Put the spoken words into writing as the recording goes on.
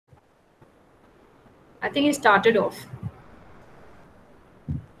I think he started off.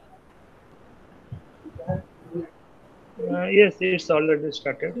 Yes, it's already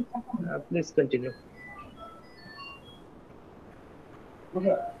started. Please continue.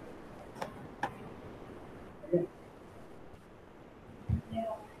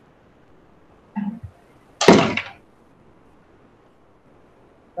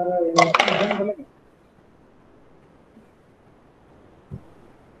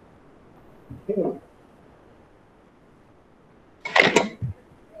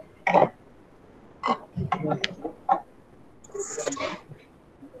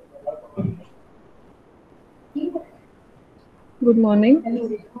 Good morning.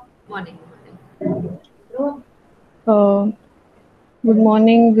 Morning. Uh, Good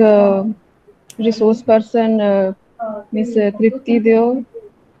morning, resource person, Miss Tripti Deo,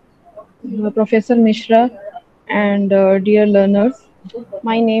 Professor Mishra, and dear learners.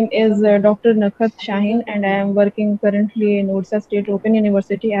 My name is Dr. Nakhat Shahin, and I am working currently in Odisha State Open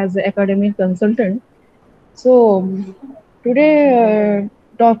University as an academic consultant. So today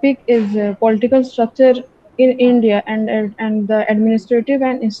topic is political structure in India and the administrative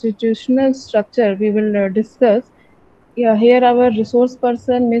and institutional structure we will discuss. Yeah, here our resource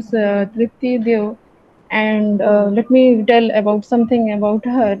person Miss Tripti Deo, and let me tell about something about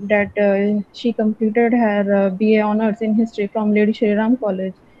her that she completed her BA honors in history from Lady Shri Ram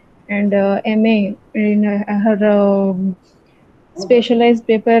College and MA in her specialized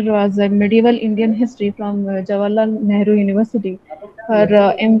paper was medieval Indian history from Jawaharlal Nehru University.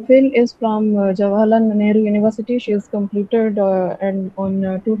 Her MPhil is from Jawaharlal Nehru University. She has completed and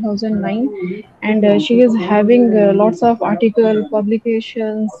on 2009, and she is having lots of article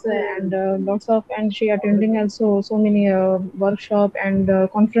publications and lots of, and she attending also so many workshop and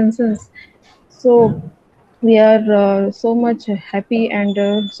conferences. So we are so much happy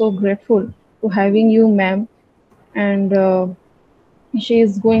and so grateful to having you, ma'am, and. She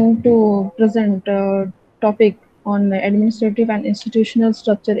is going to present a topic on administrative and institutional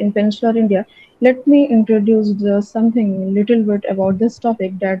structure in Peninsular India. Let me introduce something little bit about this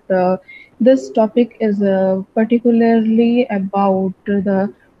topic. That this topic is particularly about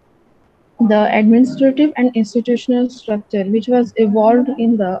the administrative and institutional structure which was evolved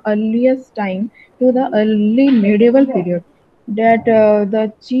in the earliest time to the early medieval period, that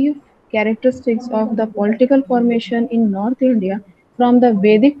the chief characteristics of the political formation in North India from the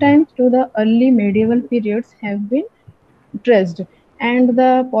Vedic times to the early medieval periods have been traced, and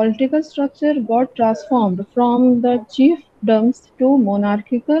the political structure got transformed from the chiefdoms to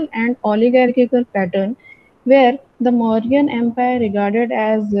monarchical and oligarchical pattern, where the Mauryan Empire, regarded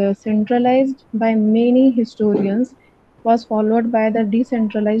as centralized by many historians, was followed by the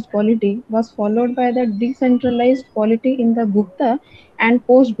decentralized polity in the Gupta and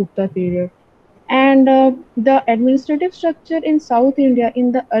post-Gupta period. And the administrative structure in South India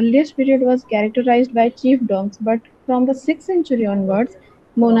in the earliest period was characterized by chiefdoms, but from the 6th century onwards,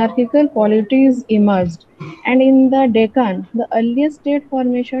 monarchical polities emerged. And in the Deccan, the earliest state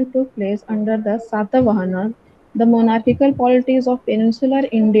formation took place under the Satavahanas. The monarchical polities of peninsular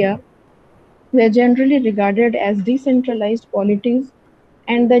India were generally regarded as decentralized polities,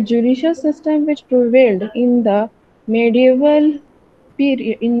 and the judicial system which prevailed in the medieval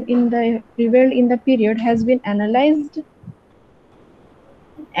period in the period has been analyzed,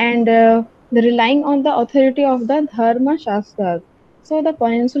 and the relying on the authority of the Dharma Shastras. So the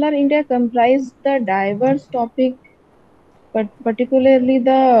peninsular India comprised the diverse topic, but particularly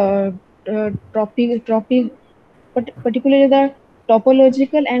the particularly the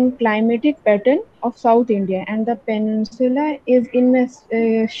topological and climatic pattern of South India, and the peninsula is in the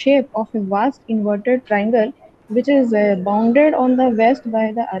shape of a vast inverted triangle, which is bounded on the west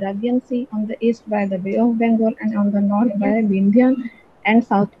by the Arabian Sea, on the east by the Bay of Bengal, and on the north by Vindhyan and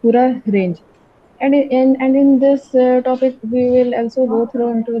Satpura range. And in this topic, we will also go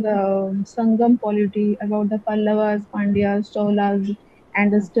through into the Sangam polity about the Pallavas, Pandyas, Cholas,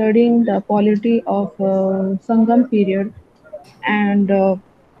 and studying the polity of Sangam period, and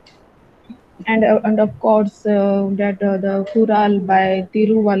and of course that the Kural by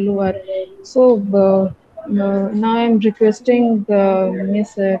Tiruvalluvar. So now I am requesting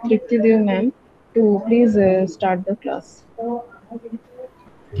Miss Tripti Dev ma'am to please start the class. Okay.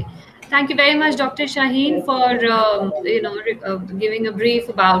 Thank you very much, Dr. Shaheen, for giving a brief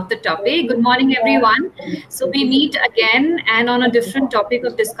about the topic. Good morning, everyone. So we meet again and on a different topic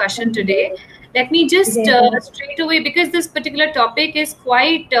of discussion today. Let me just straight away, because this particular topic is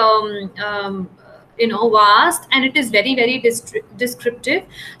quite vast, and it is very very descriptive.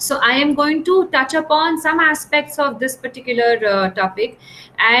 So I am going to touch upon some aspects of this particular topic,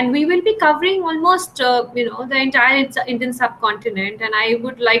 and we will be covering almost the entire Indian subcontinent. And I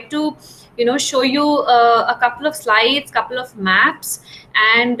would like to show you a couple of slides, couple of maps,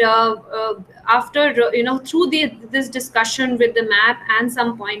 and after through this discussion with the map and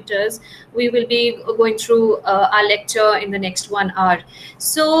some pointers, we will be going through our lecture in the next 1 hour.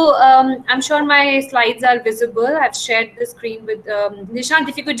 So I'm sure my slides are visible. I've shared the screen with Nishant.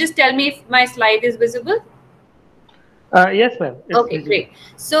 If you could just tell me if my slide is visible. Yes, ma'am. Okay, visible. great.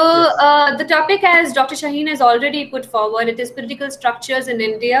 So the topic, as Dr. Shaheen has already put forward, it is political structures in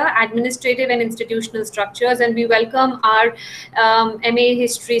India, administrative and institutional structures, and we welcome our MA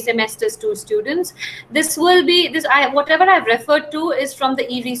History Semesters 2 students. This will be whatever I've referred to is from the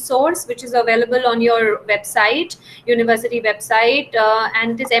e-resource, which is available on your website, university website,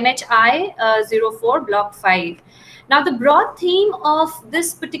 and it is MHI 04 Block 5. Now, the broad theme of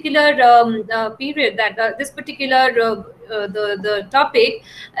this particular period, this particular the topic,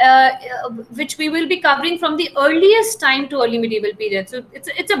 which we will be covering from the earliest time to early medieval period. So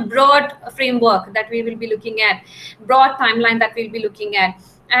it's a broad framework that we will be looking at, broad timeline that we'll be looking at.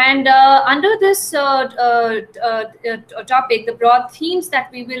 And under this topic, the broad themes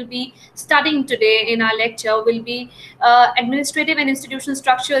that we will be studying today in our lecture will be administrative and institutional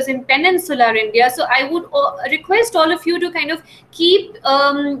structures in peninsular India. So I would request all of you to kind of keep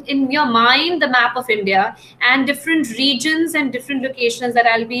in your mind the map of India and different regions and different locations that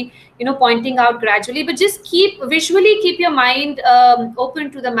I'll be pointing out gradually. But just visually keep your mind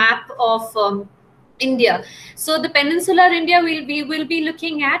open to the map of India. So the peninsular India we will be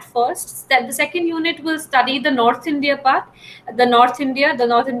looking at first. That the second unit will study the North India part, the North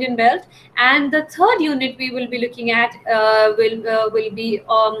Indian belt, and the third unit we will be looking at will be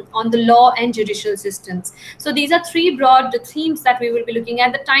on the law and judicial systems. So these are three broad themes that we will be looking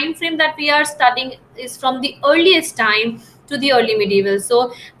at. The time frame that we are studying is from the earliest time to the early medieval.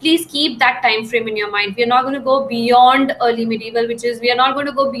 So please keep that time frame in your mind. We are not going to go beyond early medieval, we are not going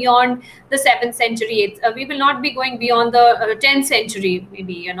to go beyond the 7th century. We will not be going beyond the 10th century,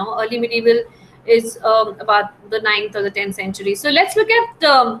 maybe. Early medieval is about the 9th or the 10th century. So let's look at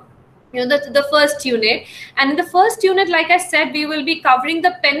the first unit. And in the first unit, like I said, we will be covering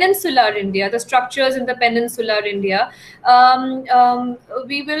the peninsular India, the structures in the peninsular India.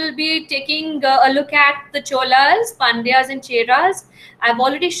 We will be taking a look at the Cholas, Pandyas, and Cheras. I've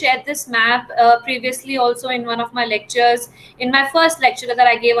already shared this map previously also in one of my lectures, in my first lecture that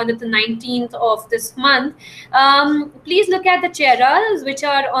I gave on the 19th of this month. Please look at the Cheras, which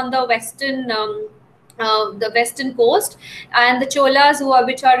are on the western coast, and the Cholas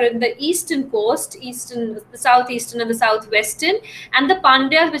which are in the eastern coast, the southeastern and the southwestern, and the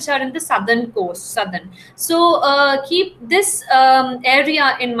Pandyas which are in the southern coast, So keep this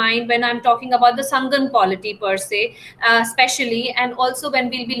area in mind when I'm talking about the Sangam polity per se, especially, and also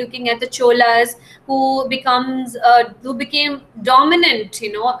when we'll be looking at the Cholas who became dominant,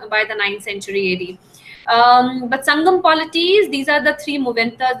 by the 9th century AD. But Sangam polities, these are the three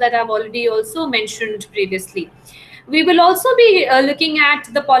Moventas that I've already also mentioned previously. We will also be looking at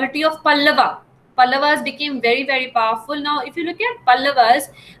the polity of Pallava. Pallavas became very, very powerful. Now, if you look at Pallavas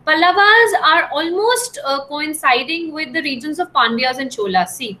are almost coinciding with the regions of Pandyas and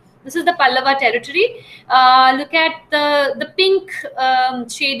Cholas. See, this is the Pallava territory. Look at the pink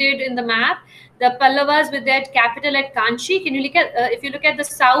shaded in the map. The Pallavas with their capital at Kanchi. Can you look at if you look at the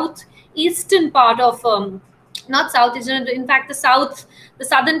southeastern part of not southeastern, in fact the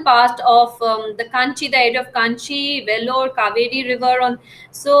southern part of the Kanchi, the area of Kanchi, Vellore, Kaveri river,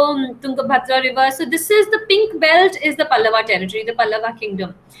 Tungabhadra river. So this is the pink belt is the Pallava territory, the Pallava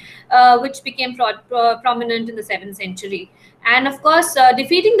kingdom, which became prominent in the 7th century. And of course,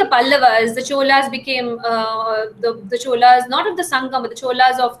 defeating the Pallavas, the Cholas became the Cholas, not of the Sangam, but the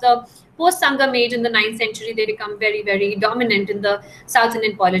Cholas of the post-Sangam age in the 9th century. They become very, very dominant in the South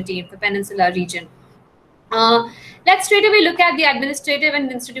Indian polity, the peninsular region. Let's straight away look at the administrative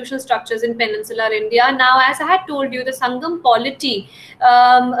and institutional structures in peninsular India. Now, as I had told you, the Sangam polity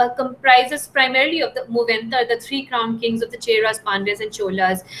comprises primarily of the Moventa, the three crown kings of the Cheras, Pandyas, and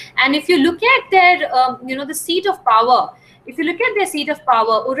Cholas. And if you look at their, the seat of power,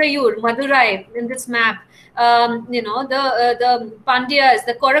 Urayur, Madurai, in this map, the Pandyas,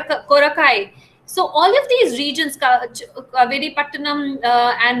 the Korakai. So all of these regions, Kaveri Pattanam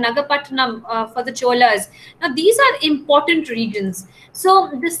and Nagapattanam for the Cholas, now these are important regions.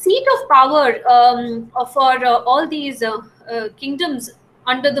 So the seat of power for all these kingdoms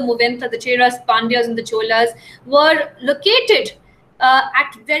under the Moventa, the Cheras, Pandyas, and the Cholas were located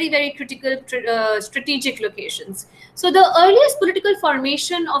at very, very critical strategic locations. So the earliest political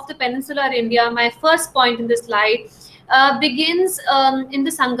formation of the peninsular India, my first point in this slide, begins in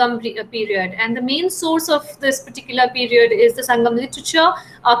the Sangam period, and the main source of this particular period is the Sangam literature,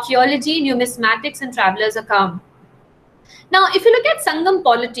 archaeology, numismatics, and travelers' account. Now, if you look at Sangam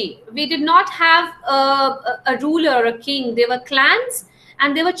polity, we did not have a ruler or a king. There were clans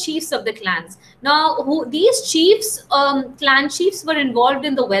and there were chiefs of the clans. Now, these chiefs, clan chiefs, were involved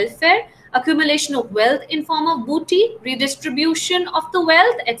in the welfare, accumulation of wealth in form of booty, redistribution of the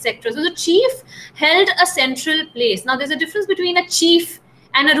wealth, etc. So the chief held a central place. Now, there's a difference between a chief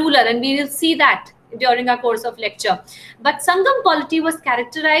and a ruler, and we will see that during our course of lecture. But Sangam polity was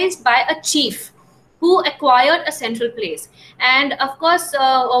characterized by a chief who acquired a central place. And of course,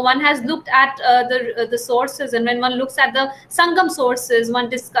 one has looked at the sources, and when one looks at the Sangam sources,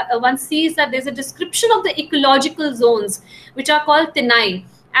 one sees that there's a description of the ecological zones, which are called Tinai.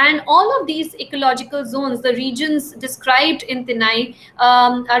 And all of these ecological zones, the regions described in Tinai,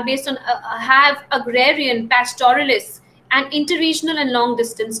 are based on, have agrarian, pastoralists, and interregional and long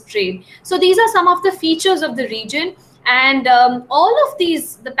distance trade. So these are some of the features of the region. And all of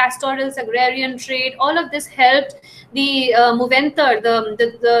these, the pastorals, agrarian trade, all of this helped the Muventar,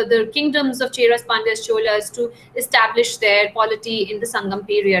 the kingdoms of Cheras, Pandyas, Cholas, to establish their polity in the Sangam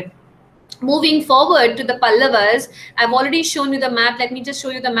period. Moving forward to the Pallavas, I've already shown you the map. Let me just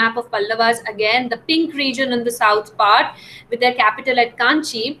show you the map of Pallavas again. The pink region in the south part with their capital at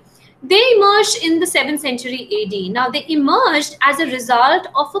Kanchi. They emerged in the 7th century AD. Now, they emerged as a result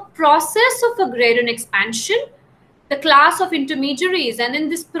of a process of agrarian expansion, the class of intermediaries. And in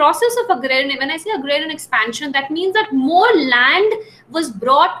this process of agrarian, when I say agrarian expansion, that means that more land was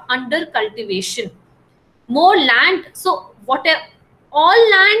brought under cultivation. More land, so whatever, all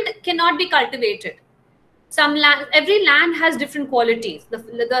land cannot be cultivated. Some land, every land has different qualities.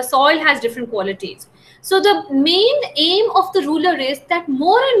 The soil has different qualities. So the main aim of the ruler is that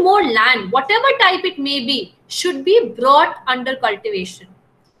more and more land, whatever type it may be, should be brought under cultivation.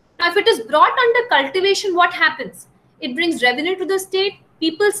 Now, if it is brought under cultivation, what happens? It brings revenue to the state,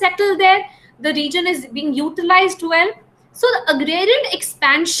 people settle there, the region is being utilized well. So the agrarian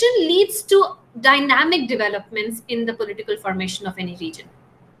expansion leads to dynamic developments in the political formation of any region.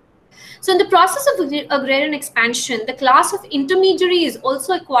 So in the process of agrarian expansion, the class of intermediaries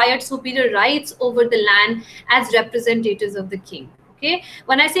also acquired superior rights over the land as representatives of the king. Okay,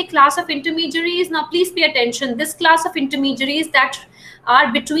 when I say class of intermediaries, now please pay attention. This class of intermediaries that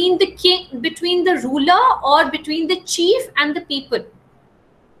are between the king, between the ruler, or between the chief and the people.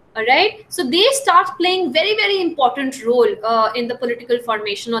 All right, so they start playing very important role in the political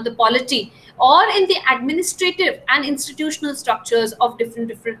formation or the polity, or in the administrative and institutional structures of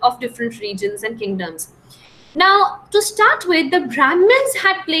different regions and kingdoms. Now, to start with, the Brahmins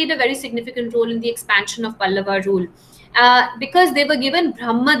had played a very significant role in the expansion of Pallava rule. Because they were given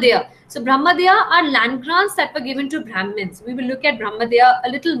Brahmadaya. So Brahmadaya are land grants that were given to Brahmins. We will look at Brahmadaya a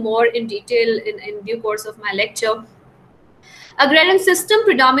little more in detail in due course of my lecture. Agrarian system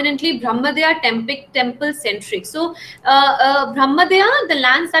predominantly Brahmadaya temple centric. So Brahmadaya, the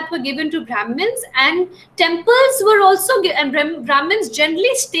lands that were given to Brahmins, and temples were also, and Brahmins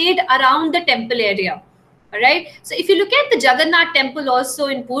generally stayed around the temple area. All right. So if you look at the Jagannath temple also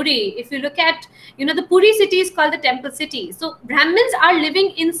in Puri, if you look at, the Puri city is called the temple city. So Brahmins are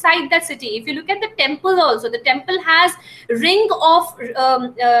living inside that city. If you look at the temple also, the temple has ring of,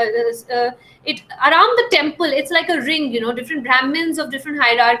 it around the temple, it's like a ring, different Brahmins of different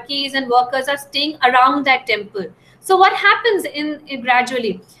hierarchies and workers are staying around that temple. So what happens in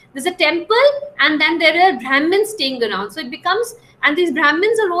gradually? There's a temple and then there are Brahmins staying around. So it becomes, and these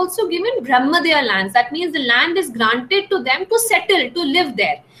Brahmins are also given Brahmadaya lands. That means the land is granted to them to settle, to live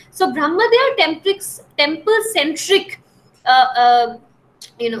there. So Brahmadaya temple-centric,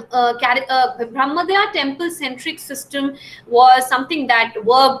 Brahmadaya temple-centric system was something that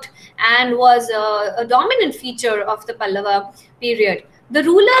worked and was a dominant feature of the Pallava period. The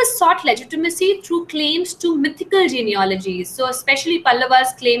rulers sought legitimacy through claims to mythical genealogies. So especially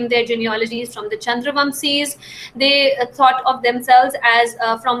Pallavas claimed their genealogies from the Chandravamsis. They thought of themselves as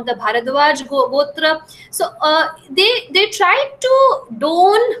from the Bharadwaj Gotra. So they tried to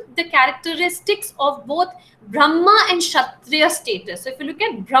don the characteristics of both Brahma and Kshatriya status. So if you look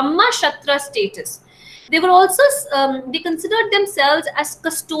at Brahma Kshatriya status, they were also, they considered themselves as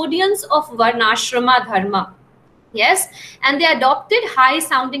custodians of Varnashrama Dharma. Yes, and they adopted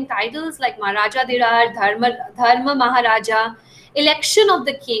high-sounding titles like Maharaja Dhirar, Dharma Maharaja, election of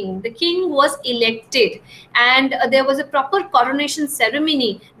the king. The king was elected, and there was a proper coronation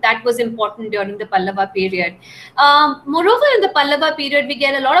ceremony that was important during the Pallava period. Moreover, in the Pallava period, we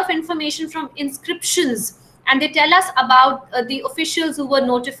get a lot of information from inscriptions and they tell us about the officials who were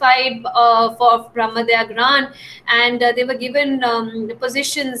notified for Brahmadaya grant, and they were given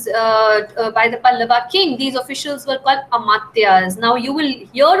positions by the Pallava king. These officials were called Amatyas. Now you will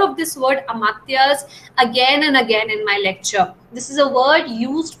hear of this word Amatyas again and again in my lecture. This is a word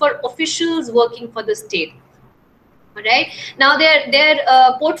used for officials working for the state. All right. Now their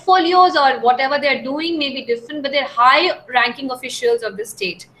portfolios or whatever they're doing may be different, but they're high-ranking officials of the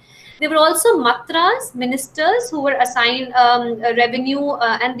state. There were also matras, ministers, who were assigned revenue,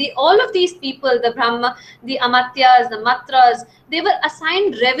 and all of these people, the Brahma, the Amatyas, the matras, they were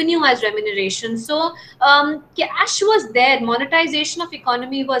assigned revenue as remuneration. So cash was there, monetization of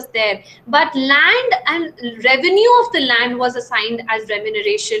economy was there, but land and revenue of the land was assigned as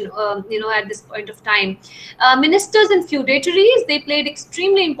remuneration. At this point of time, ministers and feudatories, they played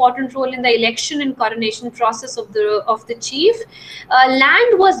extremely important role in the election and coronation process of the chief.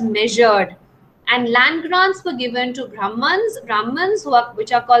 Land was measured, and land grants were given to Brahmins,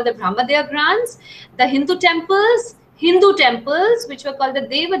 which are called the Brahmadaya grants, the Hindu temples, which were called the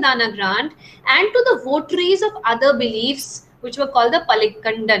Devadana grant, and to the votaries of other beliefs, which were called the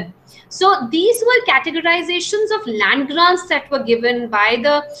Palikkandan. So these were categorizations of land grants that were given by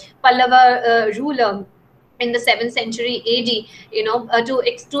the Pallava ruler in the 7th century AD,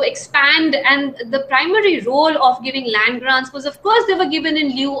 to expand. And the primary role of giving land grants was, of course, they were given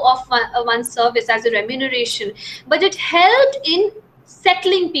in lieu of one's service as a remuneration, but it helped in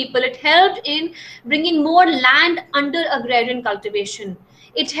settling people. It helped in bringing more land under agrarian cultivation.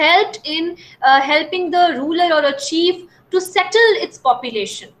 It helped in helping the ruler or a chief to settle its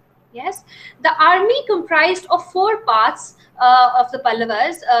population. Yes, the army comprised of 4 parts of the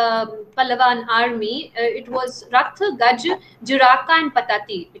Pallavas, Pallavan army. It was Ratha, Gaj, Jiraka and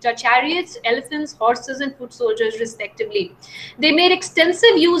Patati, which are chariots, elephants, horses and foot soldiers respectively. They made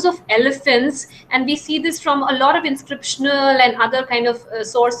extensive use of elephants, and we see this from a lot of inscriptional and other kind of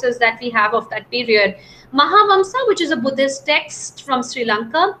sources that we have of that period. Mahavamsa, which is a Buddhist text from Sri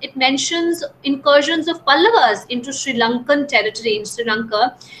Lanka, it mentions incursions of Pallavas into Sri Lankan territory in Sri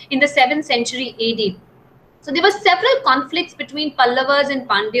Lanka in the 7th century AD. So there were several conflicts between Pallavas and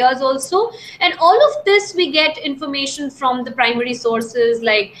Pandyas also, and all of this we get information from the primary sources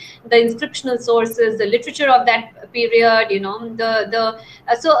like the inscriptional sources, the literature of that period,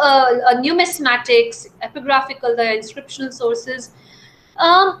 numismatics, epigraphical, the inscriptional sources.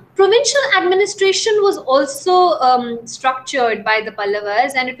 Provincial administration was also structured by the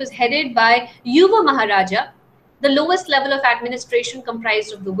Pallavas, and it was headed by Yuva Maharaja. The lowest level of administration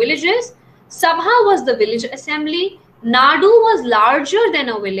comprised of the villages. Sabha was the village assembly. Nadu was larger than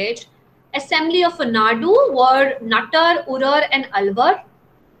a village. Assembly of a Nadu were Nattar, Urar and Alvar.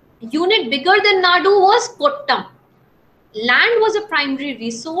 Unit bigger than Nadu was Kottam. Land was a primary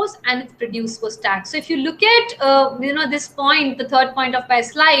resource and its produce was taxed. So if you look at this point, the third point of my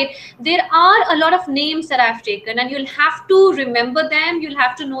slide, there are a lot of names that I've taken, and you'll have to remember them. You'll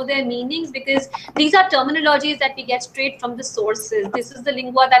have to know their meanings, because these are terminologies that we get straight from the sources. This is the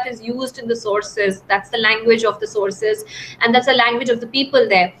lingua that is used in the sources. That's the language of the sources, and that's the language of the people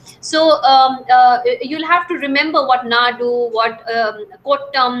there. So you'll have to remember what Nadu, what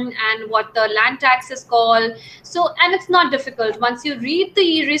Kottam, and what the land tax is called. So, and it's not difficult. Once you read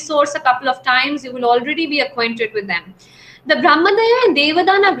the resource a couple of times, you will already be acquainted with them. The Brahmadaya and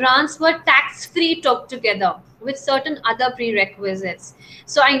Devadana grants were tax-free together with certain other prerequisites.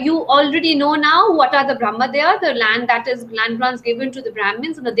 So you already know now what are the Brahmadaya, the land, that is land grants given to the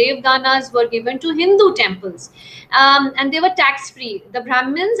Brahmins, and the Devdanas were given to Hindu temples. And they were tax-free. The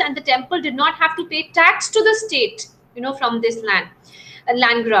Brahmins and the temple did not have to pay tax to the state, from this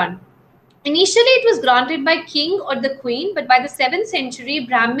land grant. Initially, it was granted by king or the queen, but by the 7th century,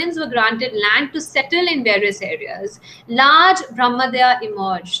 Brahmins were granted land to settle in various areas. Large Brahmadaya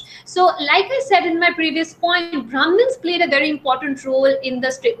emerged. So, like I said in my previous point, Brahmins played a very important role in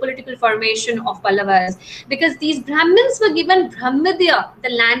the political formation of Pallavas, because these Brahmins were given Brahmadaya, the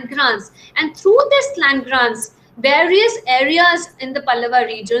land grants, and through this land grants, various areas in the Pallava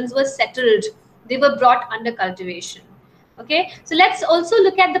regions were settled. They were brought under cultivation. Okay, so let's also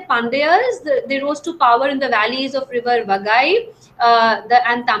look at the Pandyas. They rose to power in the valleys of river Vagai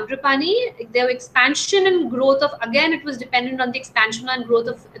and Tamrapani. Their expansion and growth of, again, it was dependent on the expansion and growth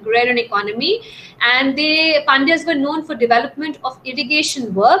of agrarian economy. And the Pandyas were known for development of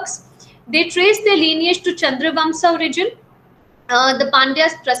irrigation works. They traced their lineage to Chandravamsa origin. The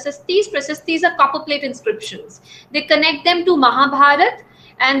Pandyas Prasastis are copper plate inscriptions. They connect them to Mahabharat.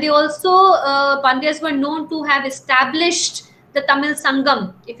 And they also, Pandyas were known to have established the Tamil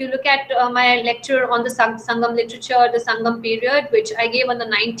Sangam. If you look at my lecture on the Sangam literature, the Sangam period, which I gave on the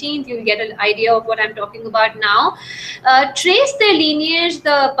 19th, you'll get an idea of what I'm talking about now. Trace their lineage,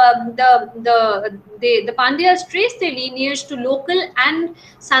 the Pandyas trace their lineage to local and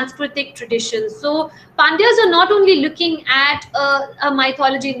Sanskritic traditions. So Pandyas are not only looking at a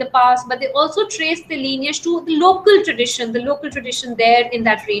mythology in the past, but they also trace the lineage to the local tradition there in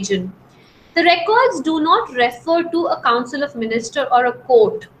that region. The records do not refer to a council of minister or a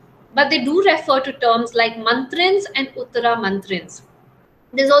court, but they do refer to terms like mantrins and uttara mantrins.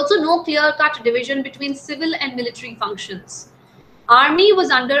 There's also no clear-cut division between civil and military functions. Army was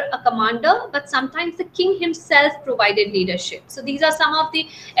under a commander, but sometimes the king himself provided leadership. So these are some of the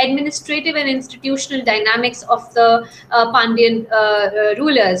administrative and institutional dynamics of the Pandyan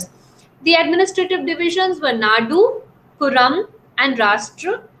rulers. The administrative divisions were Nadu, Kuram, and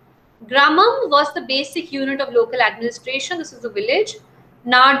Rashtra. Gramam was the basic unit of local administration. This is the village.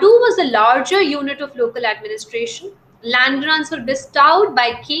 Nadu was a larger unit of local administration. Land grants were bestowed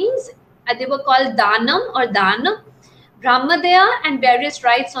by kings. They were called Danam or Dana. Brahmadaya and various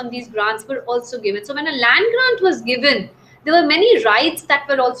rights on these grants were also given. So when a land grant was given, there were many rights that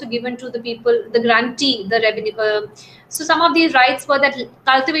were also given to the people, the grantee, the revenue. So some of these rights were that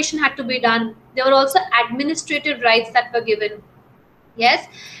cultivation had to be done. There were also administrative rights that were given. Yes,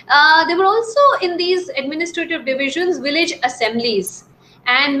 there were also in these administrative divisions village assemblies,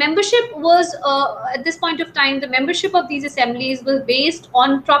 and membership was at this point of time, the membership of these assemblies was based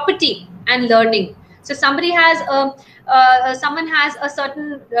on property and learning. So somebody has someone has a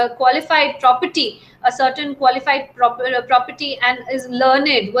certain qualified property, a certain qualified property, and is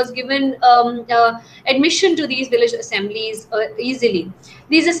learned, was given admission to these village assemblies easily.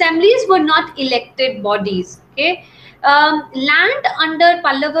 These assemblies were not elected bodies. Okay. Land under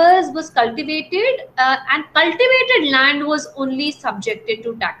Pallavas was cultivated, and cultivated land was only subjected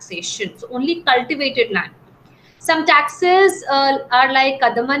to taxation. So only cultivated land. Some taxes are like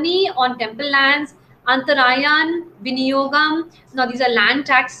Kadamani on temple lands, Antarayan, Viniyogam. Now these are land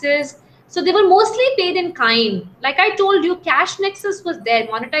taxes. So they were mostly paid in kind. Like I told you, cash nexus was there,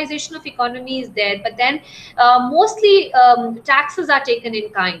 monetization of economy is there, but then mostly taxes are taken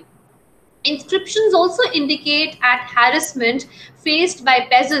in kind. Inscriptions also indicate at harassment faced by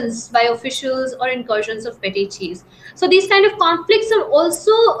peasants, by officials, or incursions of petty chiefs. So these kind of conflicts are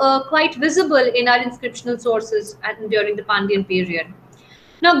also quite visible in our inscriptional sources during the Pandyan period.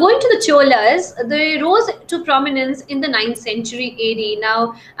 Now, going to the Cholas, they rose to prominence in the 9th century AD.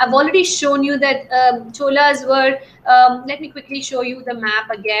 Now, I've already shown you that Cholas were, let me quickly show you the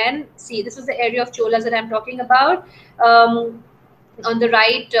map again. See, this is the area of Cholas that I'm talking about. On the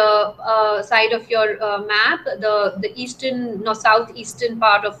right side of your map, the eastern, no, southeastern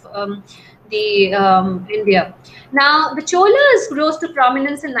part of India. Now, the Cholas rose to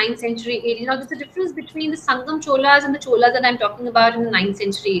prominence in 9th century AD. Now, there's a difference between the Sangam Cholas and the Cholas that I'm talking about in the 9th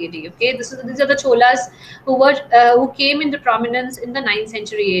century AD. Okay, these are the Cholas who came into prominence in the 9th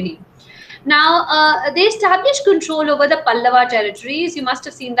century AD. Now, they established control over the Pallava territories. You must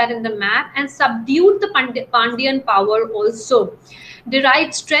have seen that in the map, and subdued the Pandyan power also.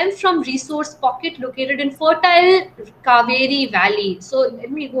 Derived strength from resource pocket located in fertile Kaveri Valley. So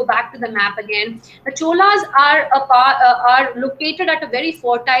let me go back to the map again. The Cholas are located at a very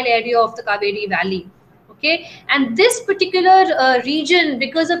fertile area of the Kaveri Valley. Okay, and this particular region,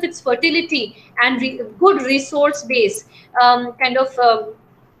 because of its fertility and good resource base,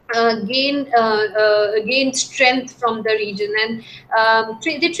 gain strength from the region, and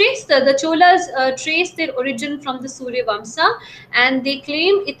they trace the Cholas trace their origin from the Surya Vamsa, and they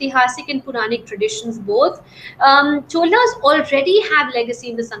claim Itihasic and Puranic traditions both. Cholas already have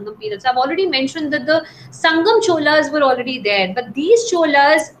legacy in the Sangam period. So I've already mentioned that the Sangam Cholas were already there, but these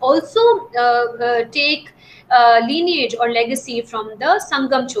Cholas also take lineage or legacy from the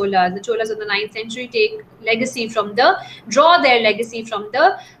Sangam Cholas. The Cholas of the 9th century draw their legacy from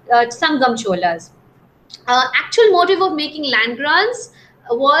the Sangam Cholas. Actual motive of making land grants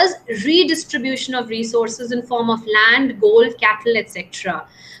was redistribution of resources in form of land, gold, cattle, etc.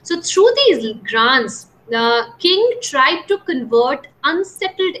 So through these grants, the king tried to convert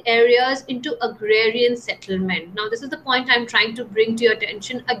unsettled areas into agrarian settlement. Now, this is the point I'm trying to bring to your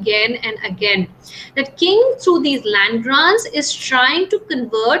attention again and again. That king, through these land grants, is trying to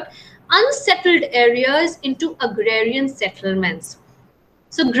convert unsettled areas into agrarian settlements.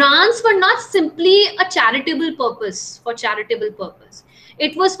 So grants were not simply a charitable purpose,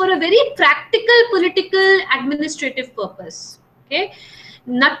 It was for a very practical, political, administrative purpose. Okay.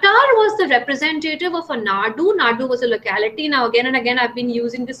 Natar was the representative of a Nadu. Nadu was a locality. Now, again and again, I've been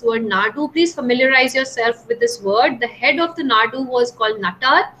using this word Nadu. Please familiarize yourself with this word. The head of the Nadu was called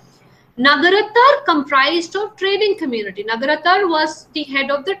Natar. Nagaratar comprised of trading community. Nagaratar was the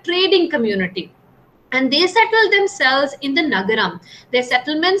head of the trading community. And they settled themselves in the Nagaram. Their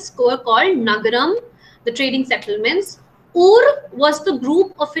settlements were called Nagaram, the trading settlements. Ur was the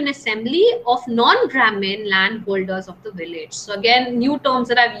group of an assembly of non-Brahmin landholders of the village. So again, new terms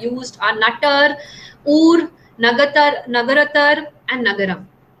that I've used are Natar, Ur, Nagaratar, and Nagaram.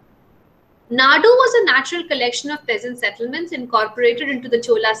 Nadu was a natural collection of peasant settlements incorporated into the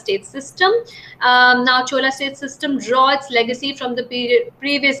Chola state system. Now, Chola state system draw its legacy from the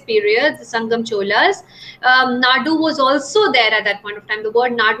previous periods, the Sangam Cholas. Nadu was also there at that point of time. The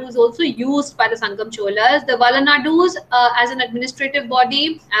word Nadu is also used by the Sangam Cholas. The Valanadus, as an administrative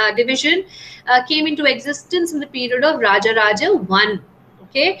body division, came into existence in the period of Rajaraja I.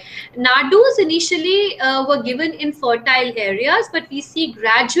 Okay, Nadus initially were given in fertile areas, but we see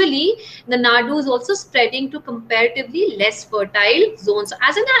gradually the Nadus also spreading to comparatively less fertile zones. So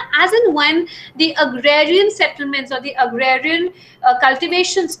as in when the agrarian settlements or the agrarian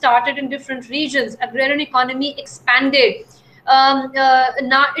cultivation started in different regions, agrarian economy expanded.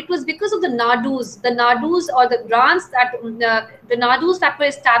 It was because of the nadus or the grants that the nadus that were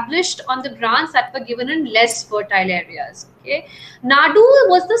established on the grants that were given in less fertile areas. Okay, Nadu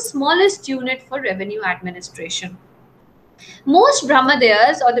was the smallest unit for revenue administration. Most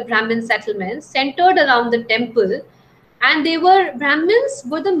Brahmadeyas or the Brahmin settlements centered around the temple, and Brahmins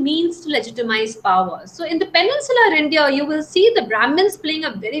were the means to legitimize power. So in the peninsular India, you will see the Brahmins playing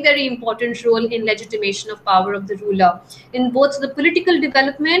a very, very important role in legitimation of power of the ruler in both the political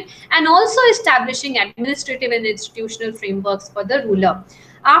development and also establishing administrative and institutional frameworks for the ruler.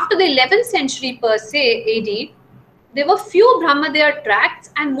 After the 11th century per se AD, there were few Brahmadeya tracts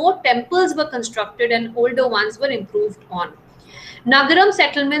and more temples were constructed and older ones were improved on. Nagaram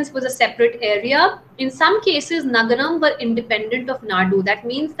settlements was a separate area. In some cases, Nagaram were independent of Nadu. That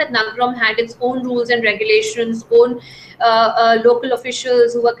means that Nagaram had its own rules and regulations, own local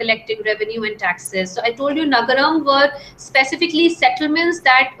officials who were collecting revenue and taxes. So I told you Nagaram were specifically settlements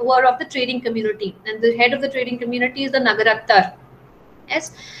that were of the trading community. And the head of the trading community is the Nagarattar.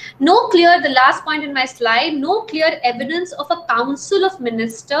 Yes. The last point in my slide, no clear evidence of a council of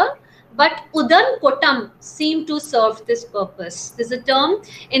minister, but Udan Kotam seemed to serve this purpose. There's a term,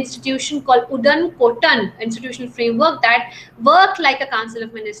 institution called Udan Kotan, institutional framework that worked like a council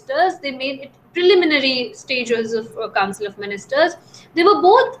of ministers. They made it preliminary stages of a council of ministers. They were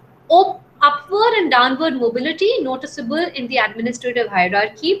both upward and downward mobility noticeable in the administrative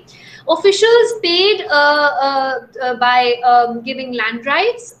hierarchy. Officials paid by giving land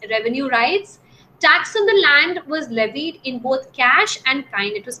rights, revenue rights. Tax on the land was levied in both cash and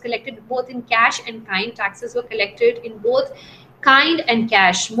kind. It was collected both in cash and kind. Taxes were collected in both kind and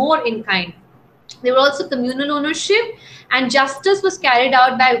cash, more in kind. There were also communal ownership, and justice was carried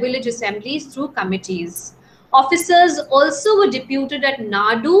out by village assemblies through committees. Officers also were deputed at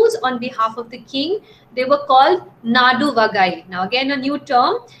Nadus on behalf of the king. They were called Nadu Vagai. Now again, a new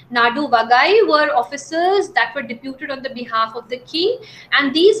term. Nadu Vagai were officers that were deputed on the behalf of the king,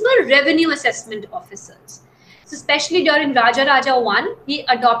 and these were revenue assessment officers. So especially during Rajaraja I, he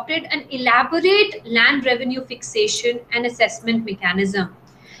adopted an elaborate land revenue fixation and assessment mechanism.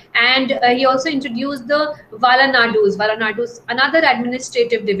 And he also introduced the Valanadus. Valanadus, another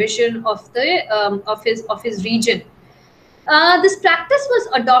administrative division of the of his region. This practice was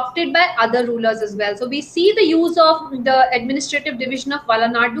adopted by other rulers as well. So we see the use of the administrative division of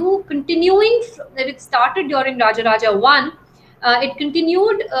Valanadu continuing. It started during Rajaraja I. It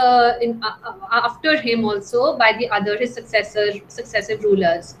continued after him also by his successive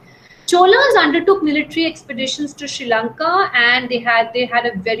rulers. Cholas undertook military expeditions to Sri Lanka, and they had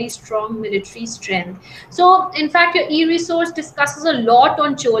a very strong military strength. So in fact, your e-resource discusses a lot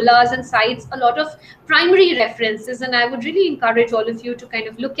on Cholas and cites a lot of primary references, and I would really encourage all of you to kind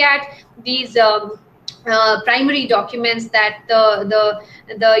of look at these primary documents that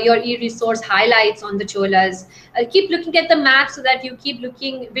your e-resource highlights on the Cholas. Keep looking at the map so that you keep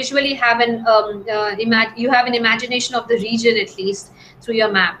looking visually, you have an imagination of the region at least through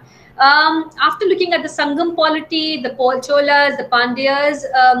your map. After looking at the Sangam polity, the Cholas, the Pandyas,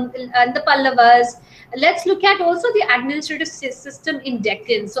 and the Pallavas, let's look at also the administrative system in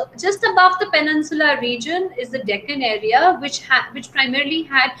Deccan. So just above the peninsular region is the Deccan area, which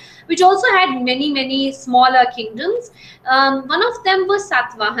also had many smaller kingdoms. One of them was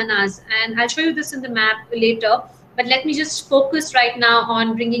Satvahanas, and I'll show you this in the map later. But let me just focus right now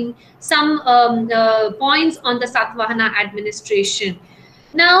on bringing some points on the Satvahana administration.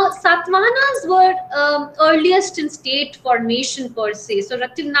 Now, Satavahanas were earliest in state formation per se. So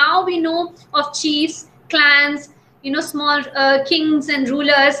till now we know of chiefs, clans, small kings and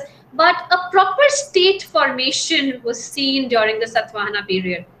rulers, but a proper state formation was seen during the Satvahana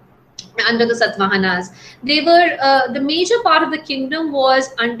period. Under the Satavahanas, they were the major part of the kingdom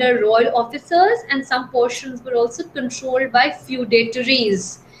was under royal officers, and some portions were also controlled by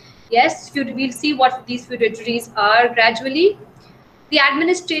feudatories. Yes, we'll see what these feudatories are gradually. The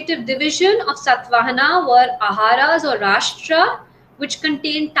administrative division of Satvahana were Aharas or Rashtra, which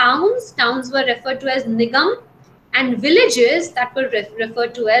contained towns. Towns were referred to as Nigam, and villages that were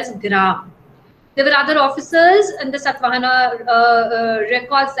referred to as Gram. There were other officers in the Satvahana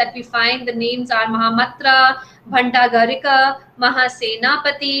records that we find. The names are Mahamatra, Bhandagarika,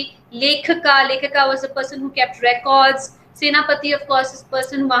 Mahasenapati, Lekhaka. Lekhaka was the person who kept records. Senapati, of course, is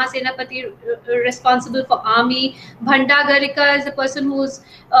person Mahasenapati responsible for army. Bhandagarika is the person who's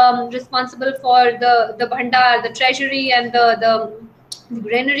responsible for the bhandar, the treasury, and the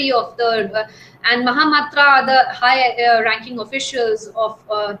granary of the and Mahamatra are the high ranking officials of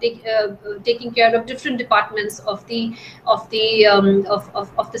taking care of different departments of the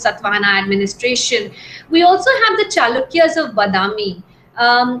Satvahana administration. We also have the Chalukyas of Badami,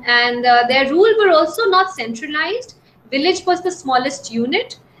 and their rule were also not centralized. Village was the smallest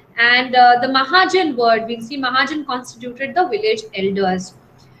unit, and the Mahajan word, we'll see Mahajan constituted the village elders.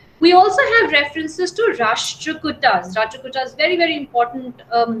 We also have references to Rashtrakutas. Rashtrakutas is very, very important.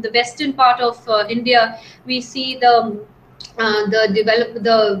 The western part of India, we see the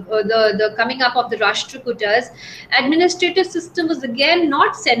coming up of the Rashtrakutas. Administrative system was again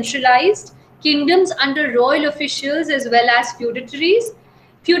not centralized. Kingdoms under royal officials as well as feudatories.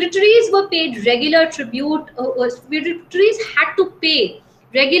 Feudatories were paid regular tribute. Feudatories had to pay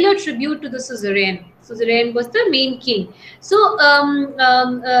regular tribute to the suzerain. Suzerain was the main king. So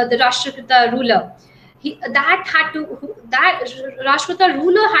the Rashtrakuta ruler, that Rashtrakuta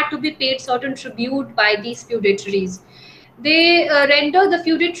ruler had to be paid certain tribute by these feudatories. They the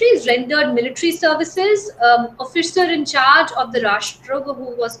feudatories rendered military services. Officer in charge of the Rashtra,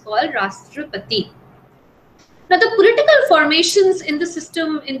 who was called Rashtrapati. Now, the political formations in the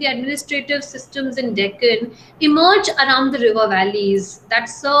system, in the administrative systems in Deccan, emerge around the river valleys that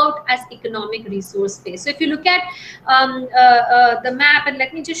served as economic resource base. So, if you look at the map, and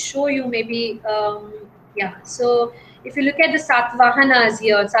let me just show you maybe, yeah. So, if you look at the Satavahanas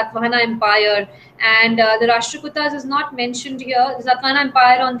here, Satvahana Empire, and the Rashtrakutas is not mentioned here. The Satvahana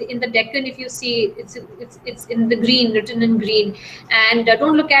Empire in the Deccan, if you see, it's in the green, written in green. And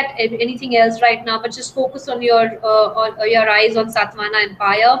don't look at anything else right now, but just focus on your eyes on Satvahana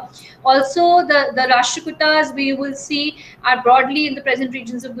Empire. Also, the Rashtrakutas we will see are broadly in the present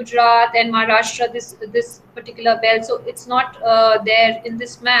regions of Gujarat and Maharashtra. This particular belt, so it's not there in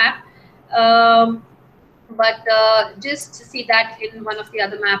this map. But just see that in one of the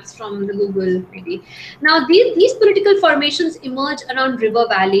other maps from the Google maybe. Now these political formations emerge around river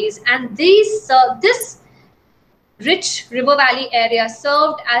valleys, and this rich river valley area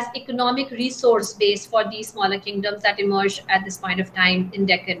served as economic resource base for these smaller kingdoms that emerged at this point of time in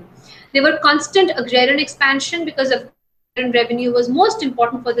Deccan. There were constant agrarian expansion because of revenue was most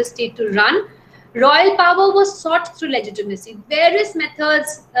important for the state to run. Royal power was sought through legitimacy. Various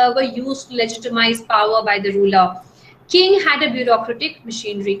methods were used to legitimize power by the ruler. King had a bureaucratic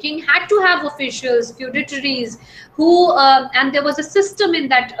machinery. King had to have officials, feudatories, who, and there was a system in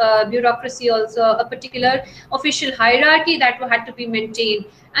that bureaucracy also, a particular official hierarchy that had to be maintained.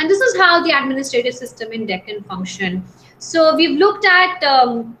 And this is how the administrative system in Deccan functioned. So we've looked at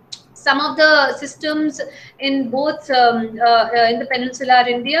some of the systems in both in the peninsular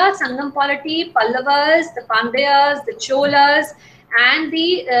India, Sangam polity, Pallavas, the Pandyas, the Cholas, and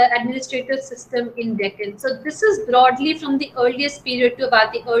the administrative system in Deccan. So this is broadly from the earliest period to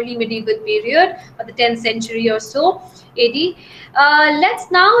about the early medieval period, or the 10th century or so AD. Let's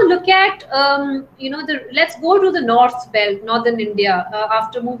now look at let's go to the north belt, northern India.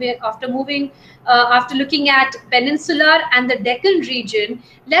 After looking at peninsular and the Deccan region,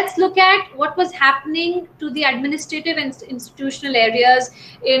 let's look at what was happening to the administrative and institutional areas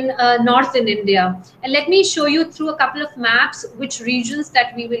in northern India. And let me show you through a couple of maps which regions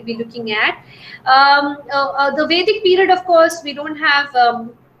that we will be looking at. The Vedic period, of course, we don't have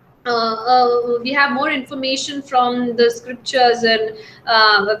we have more information from the scriptures and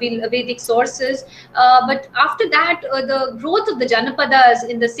Vedic sources. But after that, the growth of the Janapadas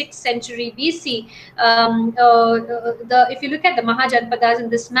in the 6th century BC, if you look at the Mahajanapadas in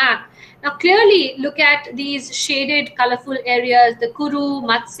this map, now clearly look at these shaded colorful areas, the Kuru,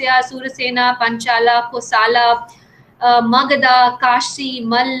 Matsya, Surasena, Panchala, Kosala. Magadha, Kashi,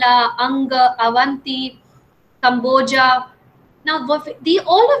 Malla, Anga, Avanti, Cambodia. Now,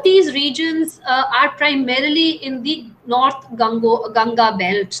 all of these regions are primarily in the North Ganga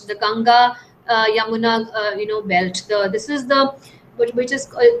belt, the Ganga Yamuna, belt. This is the which is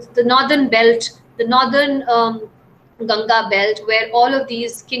the northern belt, the northern Ganga belt, where all of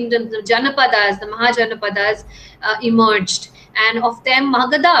these kingdoms, the Janapadas, the Mahajanapadas, emerged. And of them,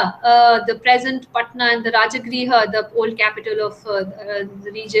 Magadha, the present Patna, and the Rajagriha, the old capital of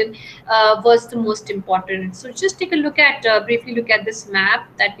the region, was the most important. So just take a look at, briefly look at this map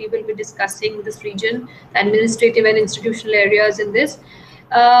that we will be discussing this region, the administrative and institutional areas in this.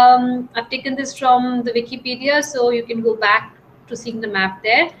 I've taken this from the Wikipedia, so you can go back to seeing the map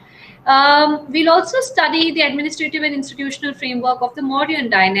there. We'll also study the administrative and institutional framework of the Mauryan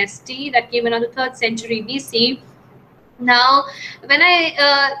dynasty that came around the 3rd century BC. Now, when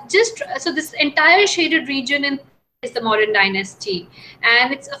so this entire shaded region in is the Mauryan dynasty,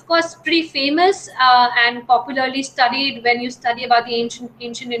 and it's of course pretty famous and popularly studied when you study about the ancient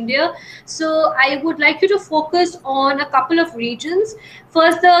India. So I would like you to focus on a couple of regions.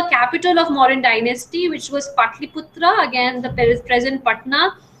 First, the capital of Mauryan dynasty, which was Patliputra, again the present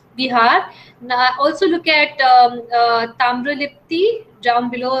Patna, Bihar. Now, also look at Tamralipti, down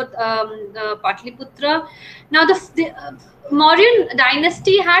below Patliputra. Now, the Mauryan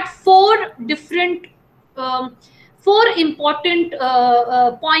dynasty had four important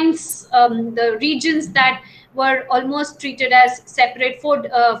points, the regions that were almost treated as separate,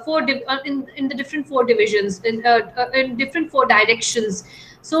 in the different four divisions, in different four directions.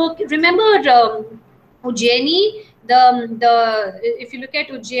 So remember Ujjaini, if you look at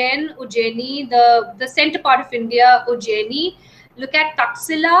Ujjaini, the center part of India, Ujjaini. Look at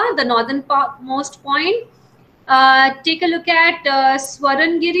Taxila, the northernmost point. Take a look at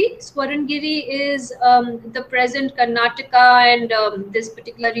Swarangiri. Swarangiri is the present Karnataka and this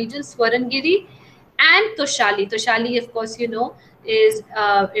particular region, Swarangiri, and Toshali. Toshali, of course, you know, is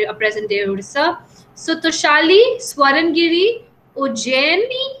a present-day Odisha. So Toshali, Swarangiri,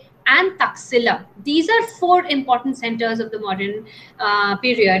 Ujjaini, and Taxila. These are four important centers of the Mauryan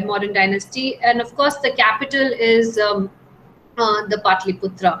period, Mauryan dynasty, and of course, the capital is the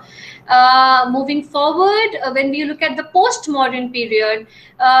Patliputra. Moving forward, when we look at the post-Mauryan period,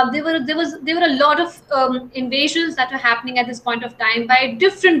 there were a lot of invasions that were happening at this point of time by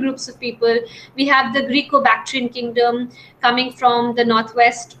different groups of people. We have the Greco-Bactrian kingdom coming from the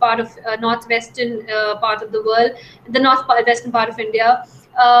northwestern part of the world, the northwestern part of India.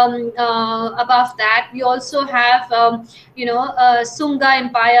 Above that, we also have Sunga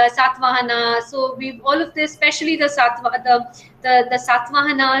Empire, Satvahana. So all of this, especially the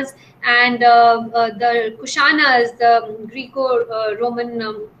Satvahanas and the Kushanas, the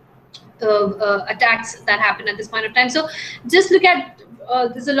Greco-Roman attacks that happened at this point of time. So just look at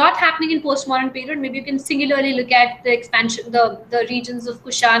there's a lot happening in post-modern period. Maybe you can singularly look at the expansion, the regions of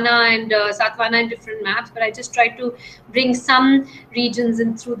Kushana and Satvana in different maps, but I just tried to bring some regions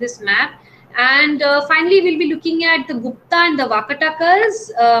in through this map. And finally, we'll be looking at the Gupta and the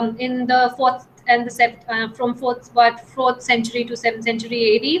Vakatakas in the 4th and the from 4th century to 7th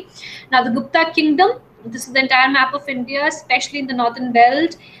century AD. Now, the Gupta kingdom, this is the entire map of India, especially in the northern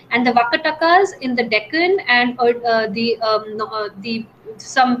belt, and the Vakatakas in the Deccan and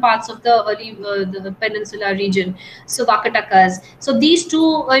some parts of the early the peninsula region. So Vakatakas. So these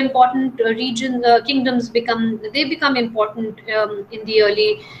two important kingdoms become important in the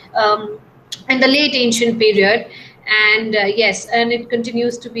early in the late ancient period, and yes, and it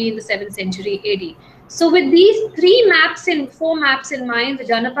continues to be in the 7th century AD. So with these four maps in mind, the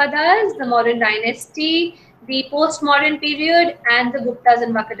Janapadas, the Mauryan dynasty, the post-Mauryan period, and the Guptas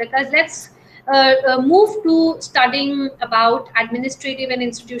and Vakatakas, let's move to studying about administrative and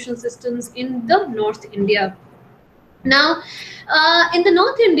institutional systems in the North India. Now, in the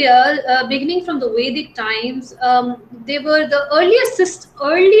North India, beginning from the Vedic times, they were the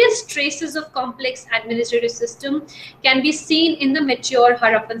earliest traces of complex administrative system can be seen in the mature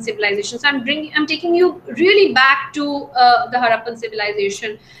Harappan civilization. So I'm taking you really back to the Harappan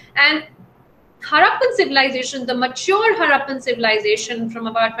civilization. And Harappan civilization, the mature Harappan civilization from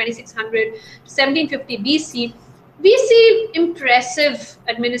about 2600 to 1750 BC, we see impressive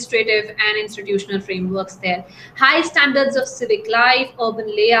administrative and institutional frameworks there. High standards of civic life, urban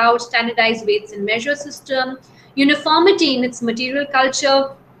layout, standardized weights and measure system, uniformity in its material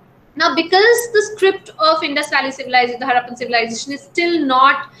culture, Now, because the script of Indus Valley civilization, the Harappan civilization, is still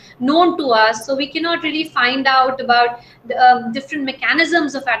not known to us, so we cannot really find out about the different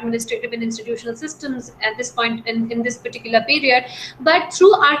mechanisms of administrative and institutional systems at this point in this particular period. But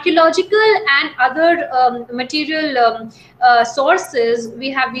through archaeological and other material sources, we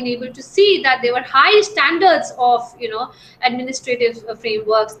have been able to see that there were high standards of, administrative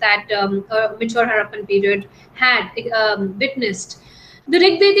frameworks that mature Harappan period had witnessed. The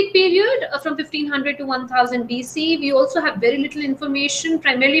Rig Vedic period from 1500 to 1000 BC, we also have very little information,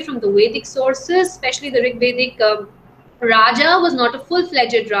 primarily from the Vedic sources, especially the Rig Vedic Raja was not a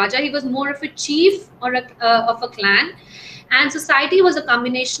full-fledged Raja. He was more of a chief or of a clan. And society was a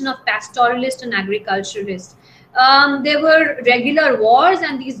combination of pastoralist and agriculturalist. There were regular wars,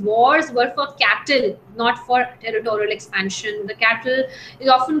 and these wars were for cattle, not for territorial expansion. The cattle is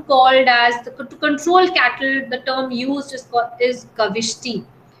often called as, to control cattle, the term used is kavishti.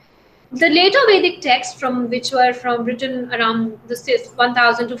 The later Vedic texts, which were written around the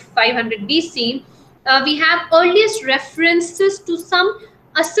 1000 to 500 BC, we have earliest references to some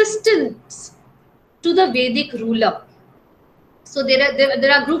assistants to the Vedic ruler. So there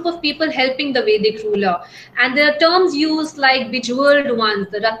are a group of people helping the Vedic ruler, and there are terms used like bejeweled ones,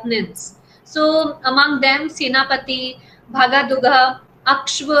 the Ratnins. So among them, Senapati, Bhagaduga,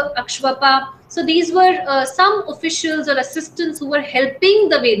 Akshvapa. So these were some officials or assistants who were helping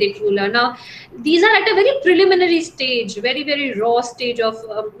the Vedic ruler. Now, these are at a very preliminary stage, very, very raw stage of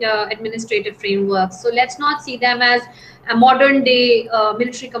administrative frameworks. So let's not see them as modern day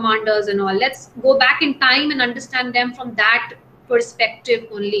military commanders and all. Let's go back in time and understand them from that perspective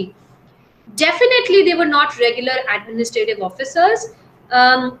only. Definitely, they were not regular administrative officers.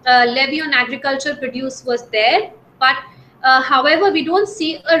 Levy on agriculture produce was there, but however, we don't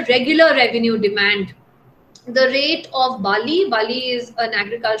see a regular revenue demand. The rate of Bali is an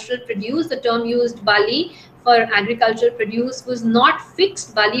agricultural produce. The term used Bali for agricultural produce was not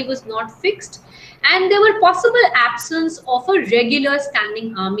fixed. Bali was not fixed, and there were possible absence of a regular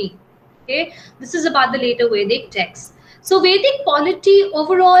standing army. Okay, this is about the later Vedic texts. So Vedic polity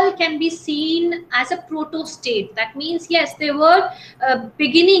overall can be seen as a proto-state. That means, yes, there were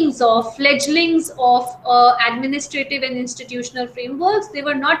beginnings of fledglings of administrative and institutional frameworks. They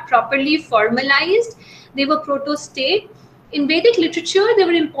were not properly formalized. They were proto-state. In Vedic literature, there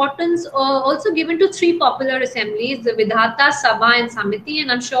were importance also given to three popular assemblies, the Vidhata, Sabha, and Samiti. And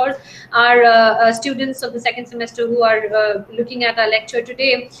I'm sure our students of the second semester who are looking at our lecture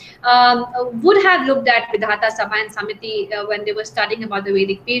today would have looked at Vidhata, Sabha, and Samiti when they were studying about the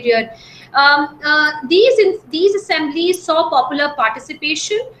Vedic period. These assemblies saw popular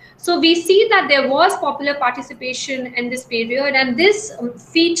participation. So we see that there was popular participation in this period, and this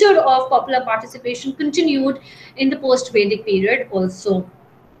feature of popular participation continued in the post-Vedic period also.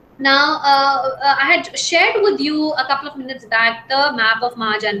 Now, I had shared with you a couple of minutes back the map of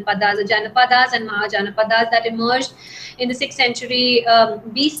Mahajanapadas, the Janapadas and Mahajanapadas that emerged in the 6th century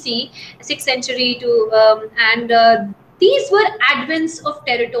BC, 6th century to, these were advents of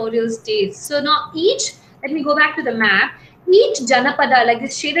territorial states. So now let me go back to the map. Each Janapada, like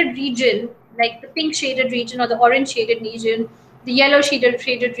this shaded region, like the pink shaded region or the orange shaded region, the yellow shaded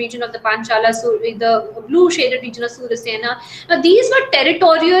region of the Panchala, the blue shaded region of Surasena. Now these were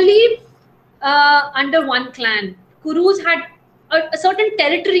territorially under one clan. Kurus had a certain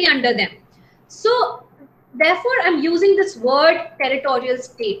territory under them. So therefore, I'm using this word territorial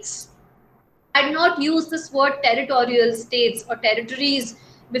states. I did not use this word territorial states or territories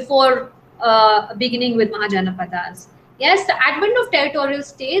before beginning with Mahajanapadas. Yes, the advent of territorial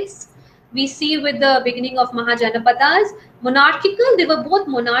states we see with the beginning of Mahajanapadas. Monarchical, they were both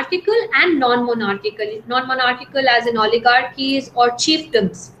monarchical and non-monarchical. Non-monarchical as in oligarchies or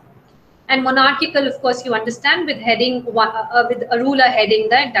chiefdoms. And monarchical, of course, you understand, with with a ruler heading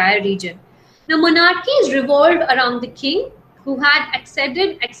the entire region. Now, monarchies revolved around the king, who had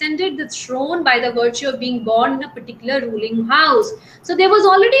ascended the throne by the virtue of being born in a particular ruling house. So there was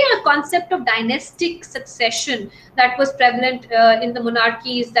already a concept of dynastic succession that was prevalent in the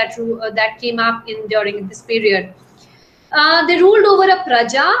monarchies that came up during this period. They ruled over a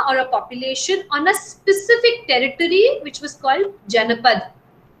praja or a population on a specific territory, which was called Janapad.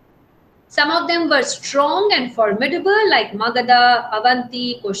 Some of them were strong and formidable, like Magadha,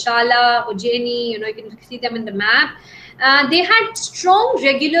 Avanti, Koshala, Ujjaini. You can see them in the map. They had strong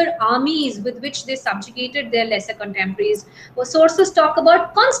regular armies with which they subjugated their lesser contemporaries. Sources talk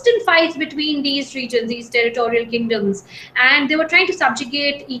about constant fights between these regions, these territorial kingdoms, and they were trying to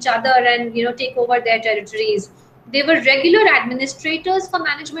subjugate each other and take over their territories. They were regular administrators for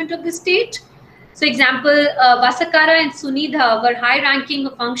management of the state. So example, Vasakara and Sunidha were high-ranking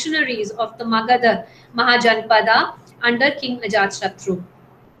functionaries of the Magadha Mahajanpada under King Ajatshatru.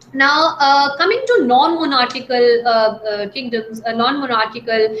 Now, coming to non-monarchical kingdoms,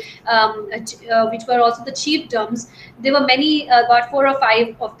 non-monarchical, which were also the chiefdoms, there were many, about 4 or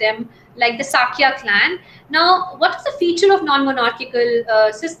 5 of them, like the Sakya clan. Now, what is the feature of non-monarchical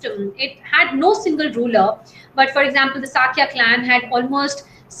system? It had no single ruler, but for example, the Sakya clan had almost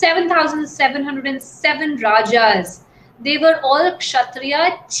 7,707 rajas. They were all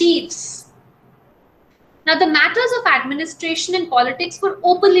Kshatriya chiefs. Now, the matters of administration and politics were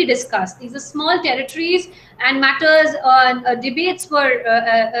openly discussed. These are small territories, and matters debates were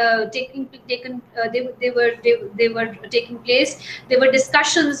taking place. There were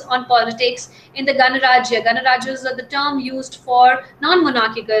discussions on politics in the Ganarajya. Ganarajyas are the term used for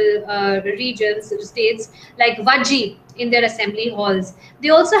non-monarchical regions, states like Vaji in their assembly halls. They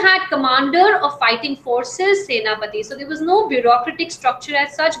also had commander of fighting forces, Senapati. So there was no bureaucratic structure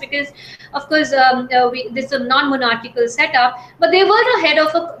as such, because of course this is a non-monarchical setup, but they were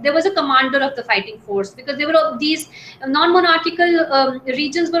there was a commander of the fighting force, because there were these non-monarchical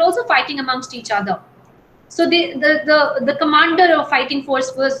regions were also fighting amongst each other. So the commander of fighting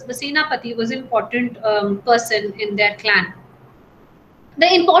force was the Senapati, was an important person in their clan.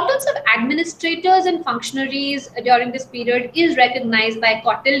 The importance of administrators and functionaries during this period is recognized by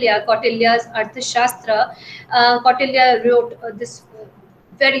Kautilya. Kautilya's Arthashastra. Kautilya wrote this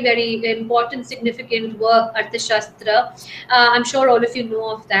very, very important, significant work, Arthashastra. I'm sure all of you know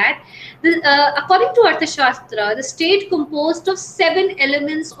of that. According to Arthashastra, the state composed of 7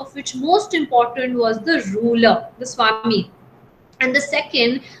 elements, of which most important was the ruler, the Swami. And the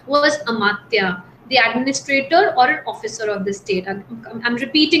second was Amatya, the administrator or an officer of the state. I'm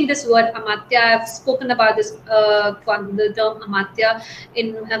repeating this word Amatya. I've spoken about this the term Amatya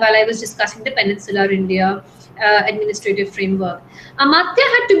while I was discussing the Peninsular India administrative framework. Amatya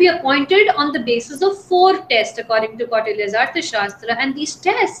had to be appointed on the basis of 4 tests according to Kautilya's Arthashastra, and these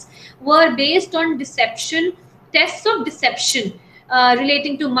tests were based on tests of deception.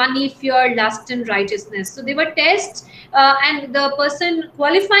 Relating to money, fear, lust, and righteousness. So they were tests, and the person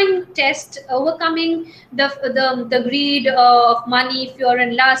qualifying test, overcoming the greed of money, fear,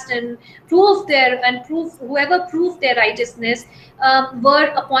 and lust, and whoever proved their righteousness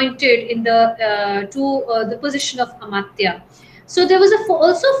were appointed in the position of Amatya. So there was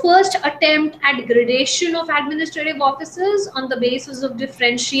also first attempt at gradation of administrative officers on the basis of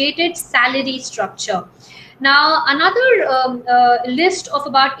differentiated salary structure. Now, another list of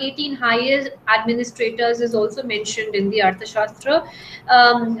about 18 highest administrators is also mentioned in the Arthashastra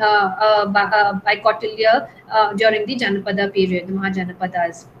by Kautilya during the Janapada period, the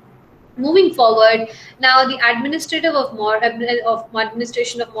Mahajanapadas. Moving forward, now the administration of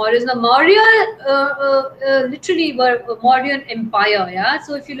Mauryas. Now, Maurya literally were a Mauryan empire. Yeah.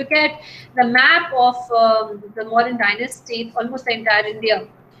 So if you look at the map of the Mauryan dynasty, almost the entire India,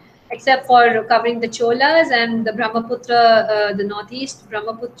 except for covering the Cholas and the Brahmaputra, the northeast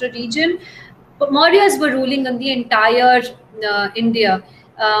Brahmaputra region, but Mauryas were ruling on the entire India.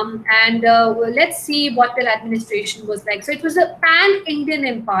 Let's see what their administration was like. So it was a pan-Indian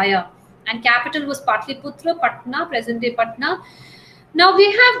empire, and capital was Patliputra, Patna, present-day Patna. Now we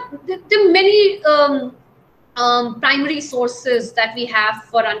have the many primary sources that we have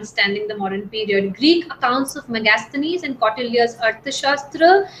for understanding the modern period. Greek accounts of Megasthenes and Kautilya's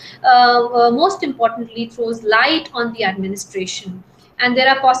Arthashastra, most importantly, throws light on the administration. And there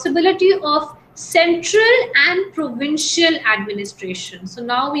are possibility of central and provincial administration. So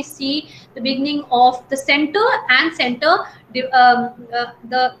now we see the beginning of the center and the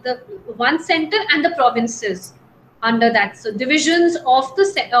one center and the provinces under that. So divisions of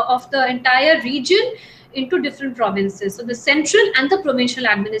the entire region into different provinces. So the central and the provincial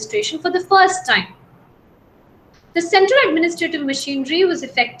administration for the first time. The central administrative machinery was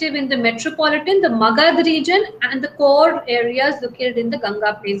effective in the metropolitan, the Magad region, and the core areas located in the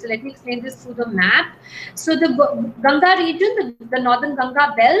Ganga plain. So let me explain this through the map. So the Ganga region, the northern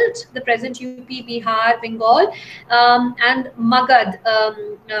Ganga belt, the present UP, Bihar, Bengal, and Magad,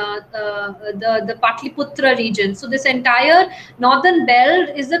 the Patliputra region. So this entire northern belt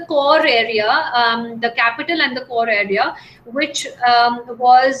is the core area, the capital and the core area, which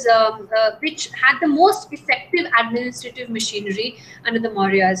which had the most effective administrative machinery under the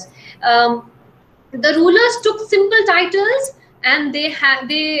Mauryas. The rulers took simple titles, and they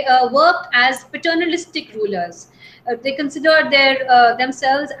worked as paternalistic rulers. They considered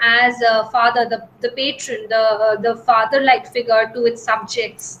themselves as father, the patron, the father-like figure to its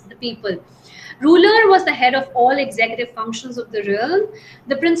subjects, the people. Ruler was the head of all executive functions of the realm.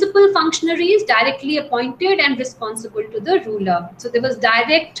 The principal functionaries directly appointed and responsible to the ruler. So there was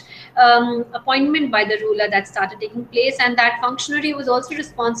direct appointment by the ruler that started taking place, and that functionary was also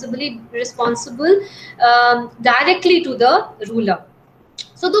responsible directly to the ruler.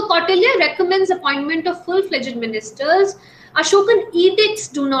 So though Kautilya recommends appointment of full-fledged ministers, Ashokan edicts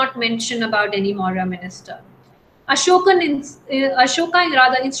do not mention about any Maurya minister. Ashoka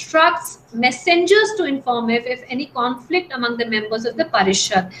rather instructs messengers to inform if any conflict among the members of the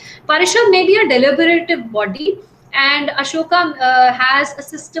Parishad. Parishad may be a deliberative body, and Ashoka has a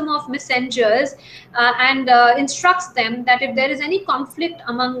system of messengers and instructs them that if there is any conflict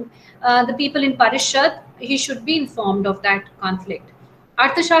among the people in Parishad, he should be informed of that conflict.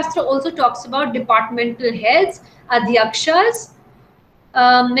 Arthashastra also talks about departmental heads, adhyakshas.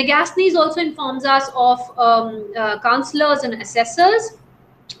 Megasthenes also informs us of counselors and assessors.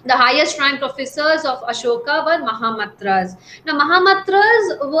 The highest ranked officers of Ashoka were Mahamatras. Now,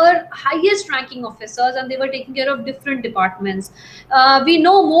 Mahamatras were highest ranking officers, and they were taking care of different departments. We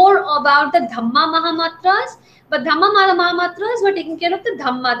know more about the Dhamma Mahamatras, but Dhamma Mahamatras were taking care of the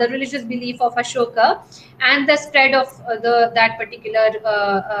Dhamma, the religious belief of Ashoka, and the spread of that particular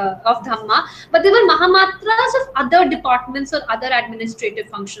of Dhamma. But there were Mahamatras of other departments or other administrative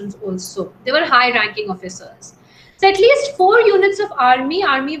functions also. They were high-ranking officers. So at least 4 units of army.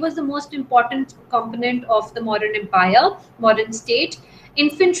 Army was the most important component of the modern empire, modern state.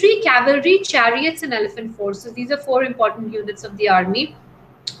 Infantry, cavalry, chariots, and elephant forces. These are 4 important units of the army.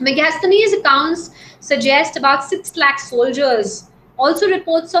 Megasthenes' accounts suggest about 6 lakh soldiers. Also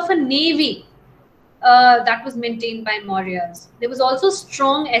reports of a navy that was maintained by Mauryas. There was also a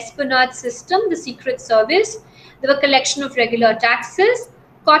strong espionage system, the secret service. There were collection of regular taxes.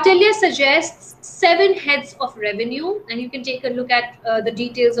 Kautilya suggests 7 heads of revenue, and you can take a look at the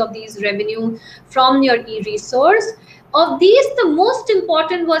details of these revenue from your e-resource. Of these, the most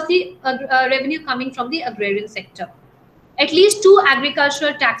important was the revenue coming from the agrarian sector. At least 2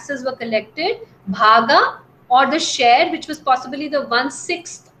 agricultural taxes were collected: bhaga, or the share, which was possibly the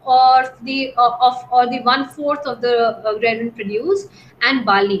 1/6 or the 1/4 of the agrarian produce, and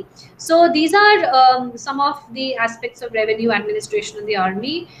bali. So these are some of the aspects of revenue administration in the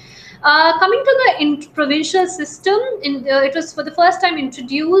army. Coming to the provincial system, it was for the first time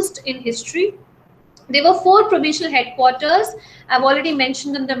introduced in history. There were 4 provincial headquarters. I've already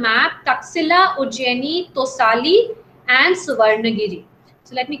mentioned on the map: Taxila, Ujjaini, Tosali, and Suvarnagiri.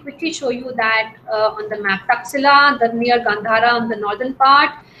 So let me quickly show you that on the map. Taxila, near Gandhara on the northern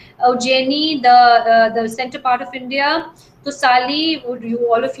part. Ujjaini, the center part of India. Tosali,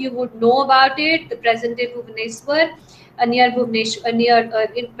 all of you would know about it, the present-day Bhubaneswar, near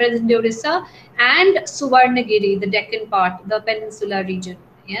present-day Orissa, and Suvarnagiri, the Deccan part, the peninsula region.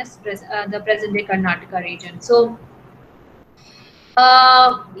 Yes, the present-day Karnataka region. So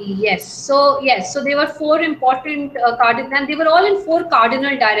so there were 4 important cardinal, and they were all in 4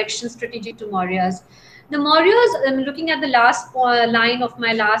 cardinal directions strategic to Mauryas. The Mauryas, I'm looking at the last line of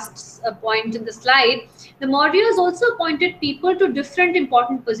my last point in the slide. The Mauryas also appointed people to different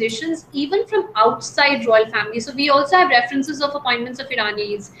important positions, even from outside royal families. So we also have references of appointments of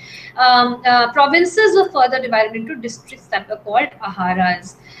Iranis. Provinces were further divided into districts that were called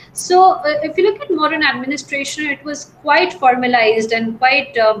aharas. So if you look at modern administration, it was quite formalized and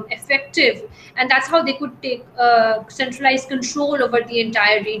quite effective, and that's how they could take centralized control over the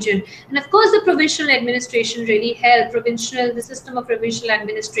entire region. And of course, the provincial administration really helped. The system of provincial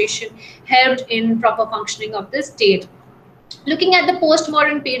administration helped in proper functioning of the state. Looking at the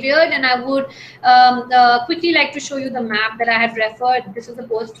post-modern period, and I would quickly like to show you the map that I had referred. This is the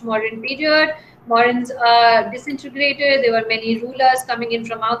post-modern period. Moderns are disintegrated. There were many rulers coming in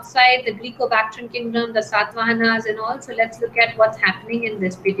from outside, the Greco-Bactrian kingdom, the Satavahanas, and all. So let's look at what's happening in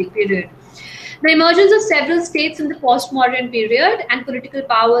this period. The emergence of several states in the postmodern period and political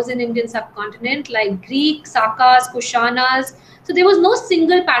powers in Indian subcontinent like Greek, Sakas, Kushanas. So there was no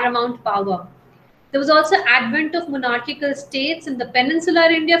single paramount power. There was also advent of monarchical states in the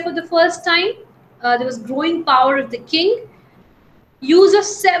peninsular India for the first time. There was growing power of the king. Use of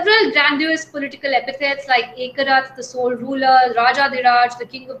several grandiose political epithets like Ekarath, the sole ruler, Rajadiraj, the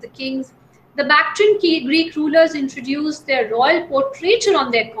king of the kings. The Bactrian Greek rulers introduced their royal portraiture on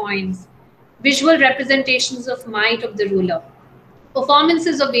their coins, visual representations of might of the ruler.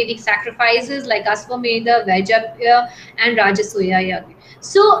 performances of Vedic sacrifices like Aswamedha, Vajapya, and Rajasuya Yagya.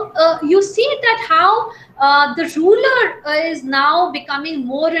 So you see that how the ruler is now becoming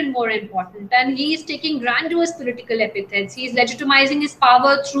more and more important, and he is taking grandiose political epithets. He is legitimizing his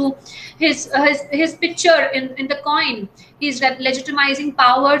power through his picture in the coin. He is legitimizing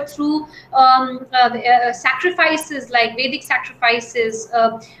power through sacrifices like Vedic sacrifices.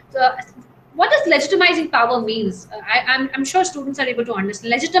 What does legitimizing power means? I'm sure students are able to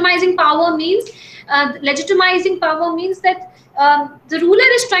understand. Legitimizing power means that the ruler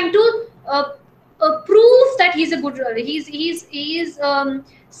is trying to prove that he's a good ruler. He's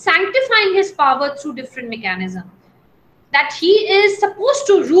sanctifying his power through different mechanisms. That he is supposed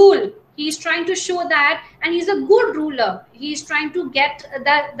to rule. He's trying to show that, and he's a good ruler. He's trying to get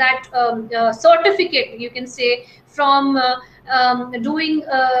that certificate, you can say, from doing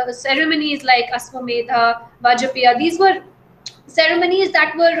ceremonies like Aswamedha, Vajapaya. These were ceremonies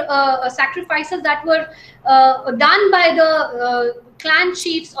that were sacrifices that were done by the clan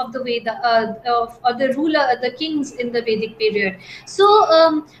chiefs of the Veda, of the ruler, the kings in the Vedic period. So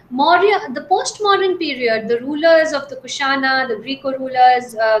Maurya, the post-modern period, the rulers of the Kushana, the Greco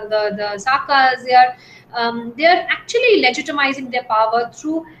rulers, the Sakas, they are actually legitimizing their power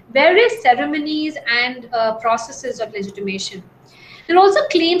through various ceremonies and processes of legitimation. There are also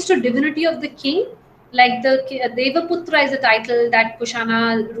claims to divinity of the king, like the Devaputra is a title that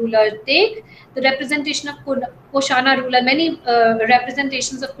Kushana rulers take. The representation of Kushana ruler, many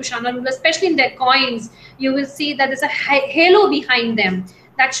representations of Kushana rulers, especially in their coins, you will see that there's a halo behind them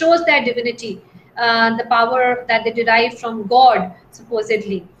that shows their divinity, the power that they derive from God,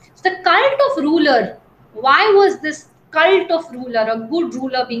 supposedly. So the cult of ruler, why was this cult of ruler, a good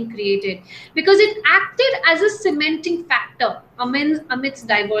ruler, being created? Because it acted as a cementing factor amidst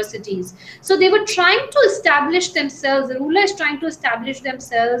diversities. So they were trying to establish themselves, the ruler is trying to establish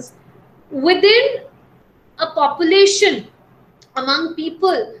themselves within a population, among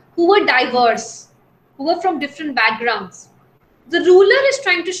people who were diverse, who were from different backgrounds. The ruler is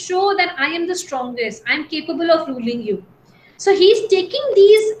trying to show that I am the strongest, I am capable of ruling you. So he's taking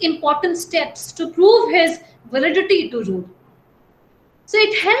these important steps to prove his validity to rule. So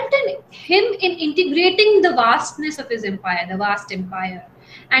it helped him in integrating the vastness of his empire, the vast empire,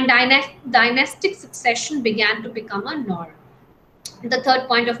 and dynastic succession began to become a norm. The third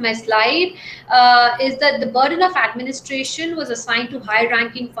point of my slide is that the burden of administration was assigned to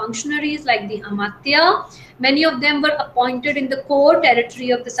high-ranking functionaries like the Amatya. Many of them were appointed in the core territory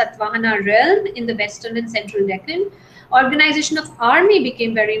of the Satvahana realm in the western and central Deccan. Organization of army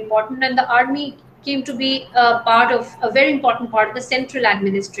became very important, and the army came to be a very important part of the central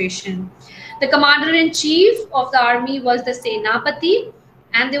administration. The commander-in-chief of the army was the Senapati,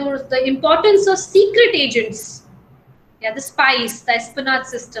 and there was the importance of secret agents. Yeah, the spies, the espionage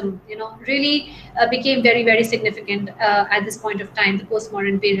system, really became very, very significant at this point of time, the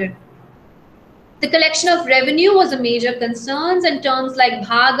postmodern period. The collection of revenue was a major concern, and terms like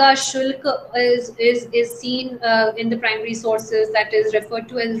bhaga, shulk is seen in the primary sources, that is referred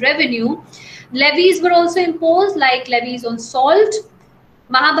to as revenue. Levies were also imposed, like levies on salt.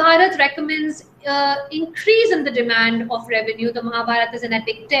 Mahabharata recommends increase in the demand of revenue. The Mahabharata is an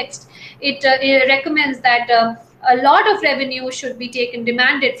epic text. It recommends that a lot of revenue should be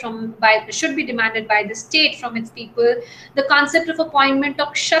demanded by the state from its people. The concept of appointment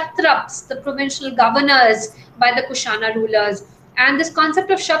of kshatraps, the provincial governors, by the Kushana rulers, and this concept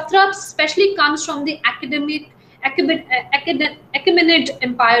of kshatraps especially comes from the Achaemenid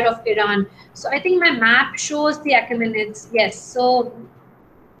Empire of Iran. So I think my map shows the Achaemenids. Yes, so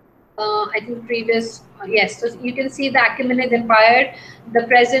I think previous, yes, so you can see the Achaemenid Empire, the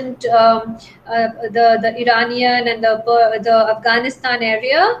present, the Iranian and the Afghanistan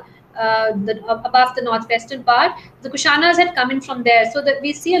area, above the northwestern part. The Kushanas had come in from there, so that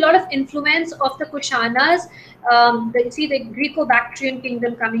we see a lot of influence of the Kushanas. You see the Greco-Bactrian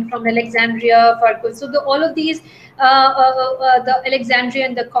kingdom coming from Alexandria, so all of these, the Alexandria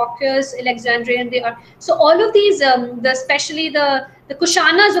and the Caucasus, Alexandria, and so all of these, especially the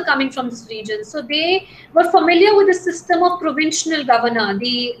Kushanas were coming from this region. So they were familiar with the system of provincial governor,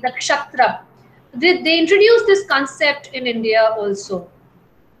 the Kshatrap. They introduced this concept in India also.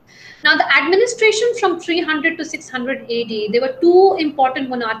 Now, the administration from 300 to 600 AD, there were two important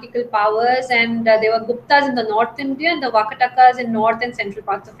monarchical powers, and there were Guptas in the North India and the Vakatakas in north and central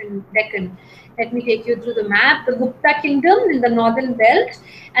parts of Deccan. Let me take you through the map. The Gupta kingdom in the northern belt,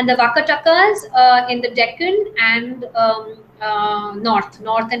 and the Vakatakas in the Deccan and north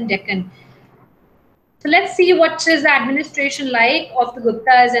and Deccan. So let's see what is the administration like of the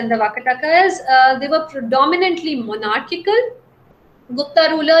Guptas and the Vakatakas. They were predominantly monarchical. Gupta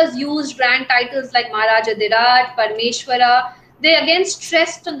rulers used grand titles like Maharaja Dhirat, Parmeshwara. They again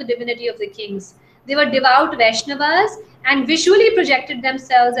stressed on the divinity of the kings. They were devout Vaishnavas and visually projected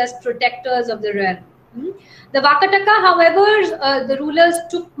themselves as protectors of the realm. The Vakataka, however, the rulers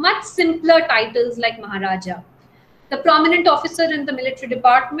took much simpler titles like Maharaja. The prominent officer in the military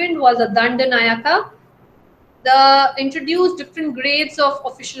department was a Dandanayaka. The introduced different grades of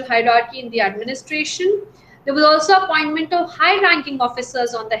official hierarchy in the administration. There was also appointment of high-ranking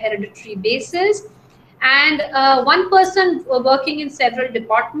officers on the hereditary basis, and one person working in several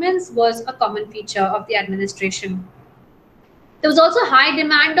departments was a common feature of the administration. There was also high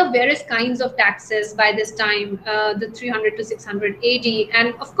demand of various kinds of taxes by this time, the 300 to 600 AD.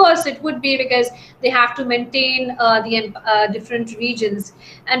 And of course, it would be because they have to maintain the different regions.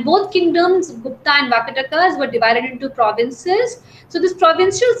 And both kingdoms, Gupta and Vakatakas, were divided into provinces. So this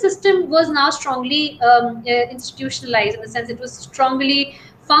provincial system was now strongly institutionalized, in the sense it was strongly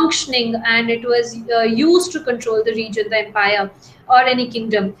functioning, and it was used to control the region, the empire, or any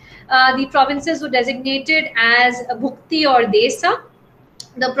kingdom. The provinces were designated as Bhukti or Desa.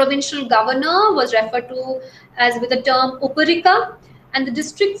 The provincial governor was referred to as with the term Uparika, and the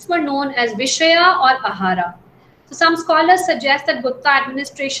districts were known as Vishaya or Ahara. So some scholars suggest that Gupta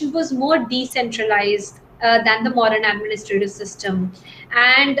administration was more decentralized than the modern administrative system.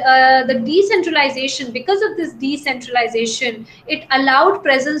 And the decentralization, because of this decentralization, it allowed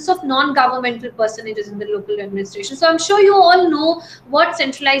presence of non-governmental personages in the local administration. So I'm sure you all know what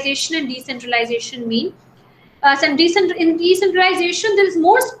centralization and decentralization mean. In decentralization, there is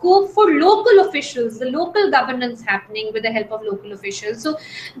more scope for local officials, the local governance happening with the help of local officials. So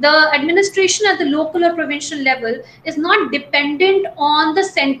the administration at the local or provincial level is not dependent on the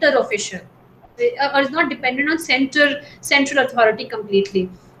center official, or is not dependent on central authority completely.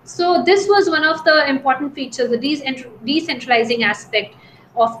 So this was one of the important features, the decentralizing aspect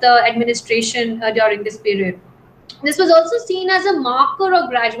of the administration during this period. This was also seen as a marker of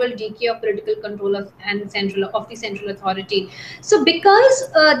gradual decay of political control of the central authority. So because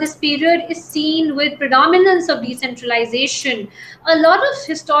this period is seen with predominance of decentralization, a lot of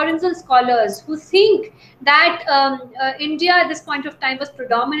historians and scholars who think that India at this point of time was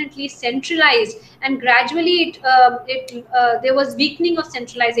predominantly centralized, and gradually there was weakening of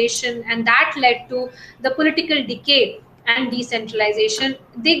centralization, and that led to the political decay and decentralization.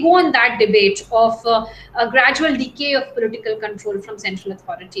 They go on that debate of a gradual decay of political control from central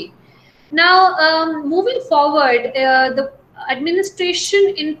authority. Now, moving forward, the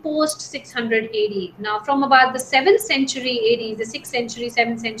administration in post 600 AD. Now, from about the 7th century AD, the 6th century,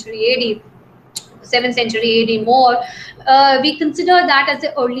 7th century AD, 7th century AD more, we consider that as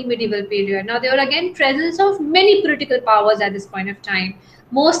the early medieval period. Now, there were again presence of many political powers at this point of time,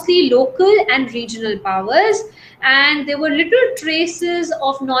 mostly local and regional powers, and there were little traces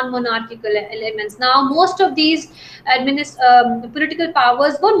of non-monarchical elements. Now, most of these political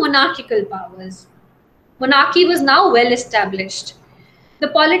powers were monarchical powers. Monarchy was now well established. The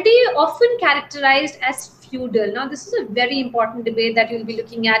polity often characterized as feudal. Now, this is a very important debate that you'll be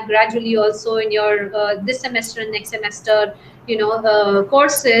looking at gradually also in your this semester and next semester,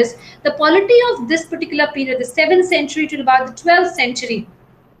 courses. The polity of this particular period, the 7th century to about the 12th century,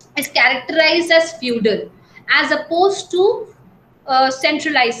 is characterized as feudal, as opposed to a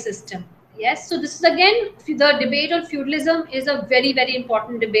centralized system. Yes, so this is again, the debate on feudalism is a very, very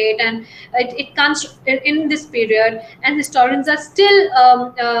important debate, and it comes in this period, and historians are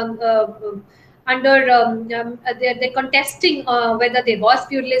still they're contesting whether there was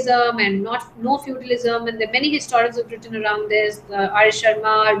feudalism and no feudalism, and there are many historians who've written around this, R.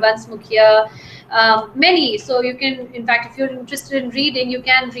 Sharma, Vans Mukhia, many. So you can, in fact, if you're interested in reading, you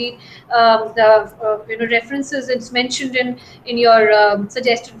can read the references. It's mentioned in your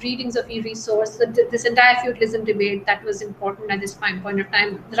suggested readings of e-resource. This entire feudalism debate that was important at this point of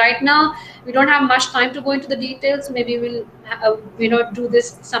time. Right now, we don't have much time to go into the details. Maybe we'll do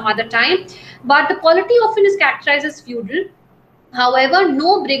this some other time. But the polity often is characterized as feudal. However,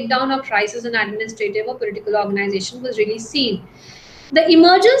 no breakdown of crisis in administrative or political organization was really seen. The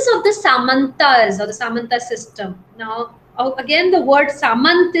emergence of the Samantas or the Samanta system. Now, again, the word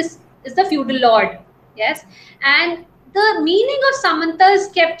Samant is the feudal lord. Yes. And the meaning of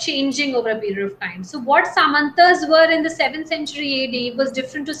Samantas kept changing over a period of time. So what Samantas were in the 7th century AD was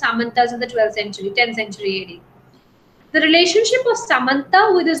different to Samantas in the 12th century, 10th century AD. The relationship of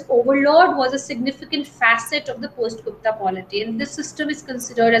Samanta with his overlord was a significant facet of the post-Gupta polity, and this system is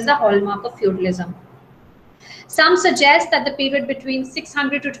considered as a hallmark of feudalism. Some suggest that the period between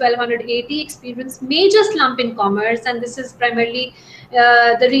 600 to 1200 AD experienced major slump in commerce, and this is primarily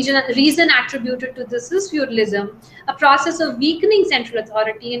The reason attributed to this is feudalism, a process of weakening central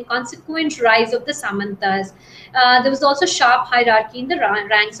authority and consequent rise of the Samantas. There was also sharp hierarchy in the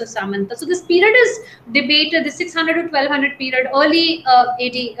ranks of Samantas. So this period is debated, the 600 to 1200 period, early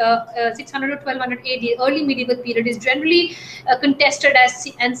AD, 600 to 1200 AD, early medieval period is generally contested as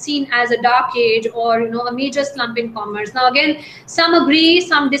and seen as a dark age, or a major slump in commerce. Now again, some agree,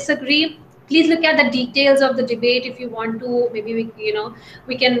 some disagree. Please look at the details of the debate if you want to. Maybe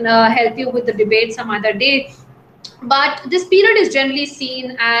we can help you with the debate some other day. But this period is generally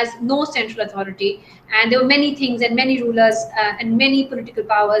seen as no central authority, and there were many things and many rulers and many political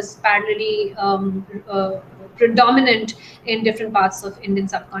powers parallelly predominant in different parts of Indian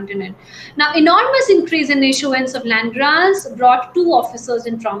subcontinent. Now, enormous increase in issuance of land grants brought two officers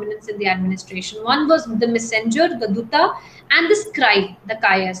in prominence in the administration. One was the messenger, the Dutta, and the scribe, the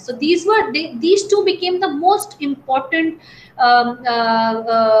Kayas. So these two became the most important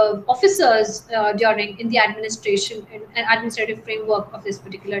officers during in the administration and administrative framework of this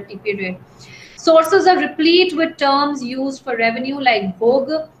particular period. Sources are replete with terms used for revenue like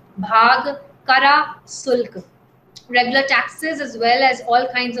bhog, bhag, kara, sulk. Regular taxes as well as all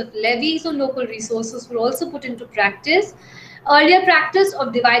kinds of levies on local resources were also put into practice. Earlier practice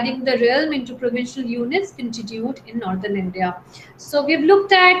of dividing the realm into provincial units continued in northern India. So we've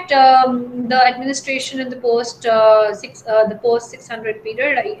looked at the administration in the post 600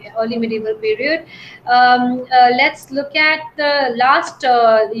 period, early medieval period. Let's look at the last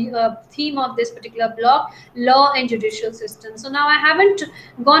theme of this particular block: law and judicial system. So now I haven't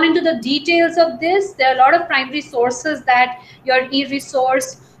gone into the details of this. There are a lot of primary sources that your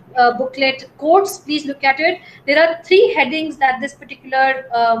e-resource booklet quotes. Please look at it. There are three headings that this particular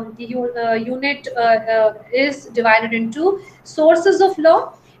unit is divided into: sources of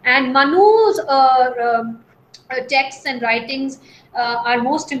law, and Manu's texts and writings are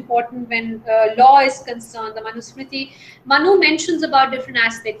most important when law is concerned. The Manusmriti, Manu mentions about different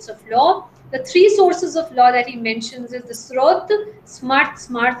aspects of law. The three sources of law that he mentions is the Srot,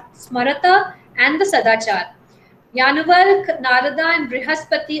 Smarata, and the Sadachar. Yanaval, Narada, and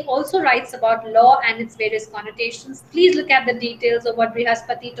Brihaspati also writes about law and its various connotations. Please look at the details of what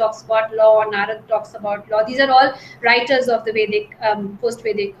Brihaspati talks about law or Narada talks about law. These are all writers of the Vedic,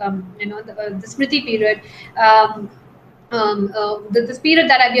 post-Vedic, the Smriti period. This period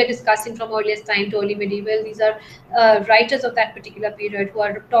that we are discussing from earliest time to early medieval, these are writers of that particular period who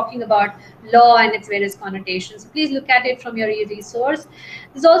are talking about law and its various connotations. Please look at it from your e-resource.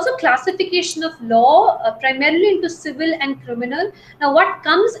 There's also classification of law primarily into civil and criminal. Now, what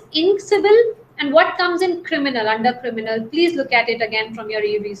comes in civil and what comes in criminal, under criminal, please look at it again from your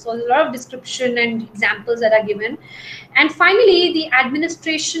e-resource. A lot of description and examples that are given. And finally, the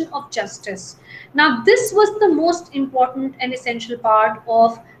administration of justice. Now, this was the most important and essential part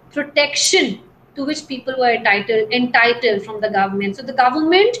of protection to which people were entitled from the government. So the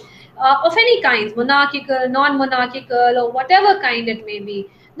government of any kind, monarchical, non-monarchical, or whatever kind it may be,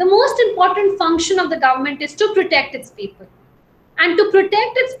 the most important function of the government is to protect its people. And to protect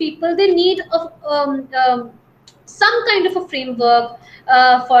its people, they need some kind of a framework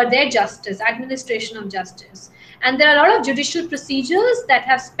for their justice, administration of justice. And there are a lot of judicial procedures that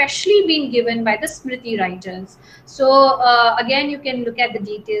have specially been given by the Smriti writers. So again, you can look at the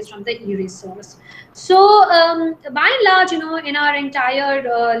details from the e-resource. So by and large, in our entire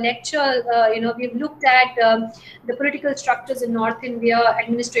lecture, we've looked at the political structures in North India,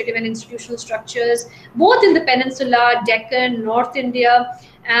 administrative and institutional structures, both in the Peninsula, Deccan, North India,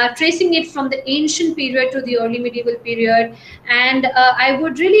 tracing it from the ancient period to the early medieval period. And I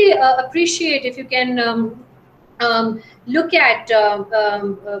would really appreciate if you can look at your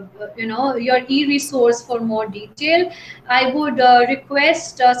e-resource for more detail. I would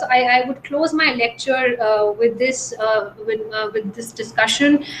request, so I would close my lecture with this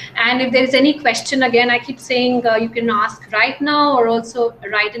discussion. And if there is any question, again, I keep saying you can ask right now, or also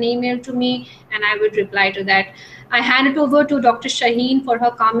write an email to me and I would reply to that. I hand it over to Dr. Shaheen for her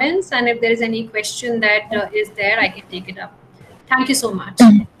comments, and if there is any question that is there, I can take it up. Thank you so much.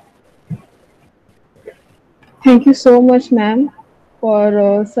 Thank you so much, ma'am,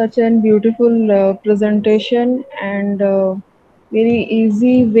 for such a beautiful presentation and very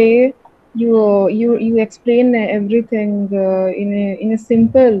easy way. You explain everything in a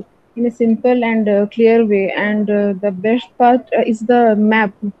simple and clear way. And the best part is the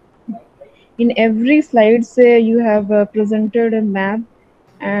map. In every slides, you have presented a map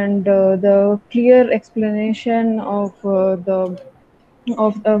and the clear explanation of the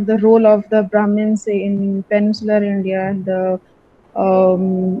role of the Brahmins in peninsular India, and the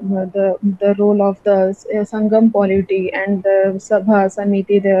the role of the Sangam polity and the Sabha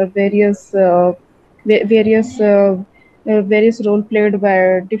Samiti. There are various role played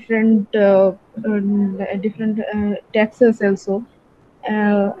by different taxes also.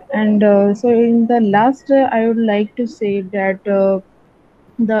 And so in the last, I would like to say that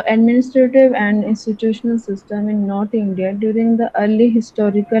the administrative and institutional system in North India during the early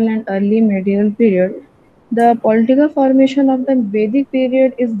historical and early medieval period, the political formation of the Vedic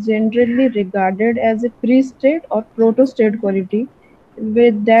period is generally regarded as a pre-state or proto-state quality,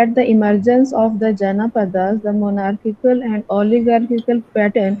 with that the emergence of the Janapadas, the monarchical and oligarchical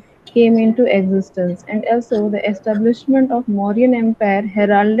pattern came into existence, and also the establishment of Mauryan Empire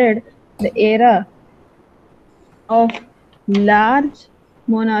heralded the era of large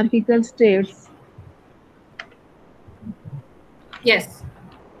monarchical states, Yes.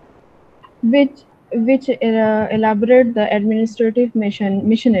 which elaborate the administrative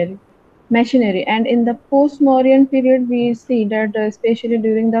machinery. And in the post-Mauryan period, we see that especially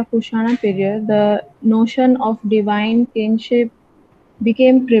during the Kushana period, the notion of divine kingship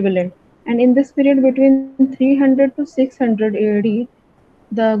became prevalent. And in this period between 300 to 600 AD,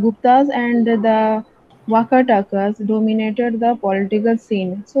 the Guptas and the Vakatakas dominated the political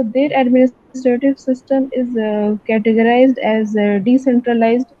scene. So their administrative system is categorized as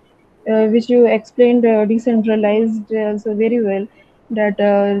decentralized, which you explained decentralized so very well. That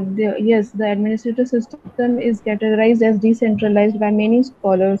yes, the administrative system is categorized as decentralized by many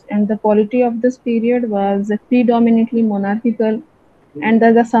scholars, and the polity of this period was predominantly monarchical, and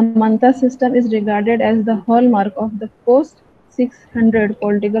the Samanta system is regarded as the hallmark of the post 600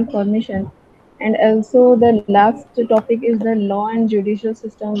 political formation. And also, the last topic is the law and judicial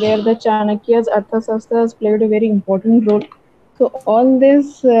system, where the Chanakya's Arthashastras played a very important role. So all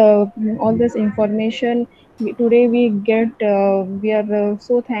this information today we get. We are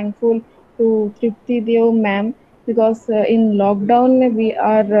so thankful to Tripti Deo ma'am, because in lockdown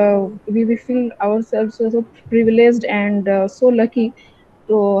we feel ourselves so privileged and so lucky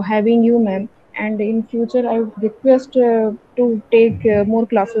to having you, ma'am. And in future, I would request to take more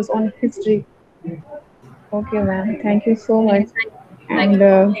classes on history. Okay, ma'am. Thank you so much. Thank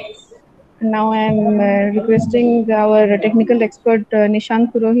And now I am requesting our technical expert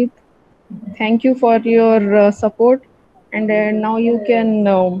Nishant Purohit. Thank you for your support. And now you can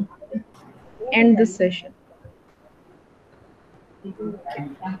end this session.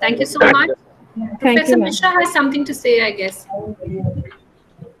 Thank you so much. Thank Professor you, ma'am. Mishra has something to say, I guess.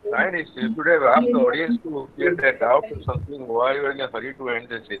 Fine, you should have asked the audience to clear that doubt or something. Why you are in a hurry to end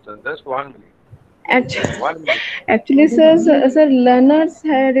the session? Just 1 minute. Actually, 1 minute. actually, sir, learners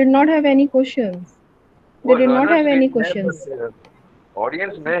did not have any questions. They Oh, did not learners have any didn't have, but questions.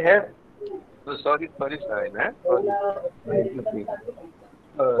 audience may have. So sorry, Shine, sorry for interrupting.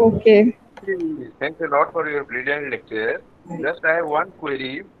 Uh, Okay. Thanks a lot for your brilliant lecture. Just I have one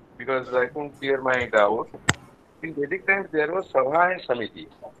query because I couldn't clear my doubt. In Vedic times, there was Sabha and Samiti.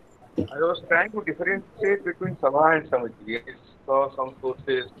 I was trying to differentiate between Sabha and Samiti. I saw some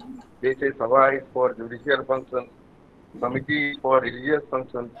sources, they say Sabha is for judicial functions, Samiti is for religious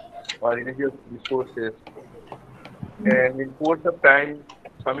functions or religious discourses. And in course of time,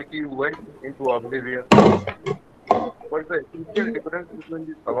 Samiti went into oblivion. What's the essential difference between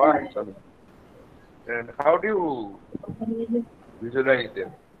the Sabha and Samiti? And how do you visualize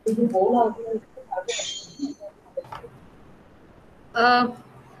them? Uh,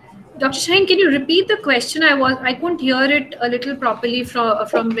 Dr. Shahin, can you repeat the question? I couldn't hear it a little properly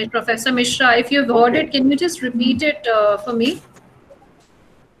from Professor Mishra. If you've heard it, can you just repeat it for me?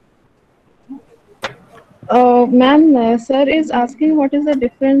 Ma'am, sir is asking what is the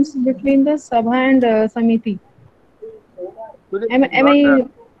difference between the Sabha and Samiti. Today Am, I'm am not,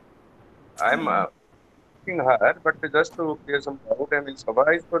 I I'm asking her, but just to clear some doubt, I mean,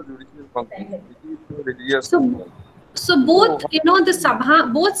 Sabha is for judicial functions, Samiti is for religious So, functions. so So, both, the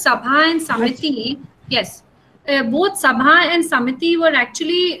Sabha, both Sabha and Samiti, yes, both Sabha and Samiti were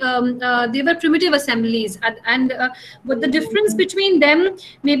actually they were primitive assemblies, and but the difference between them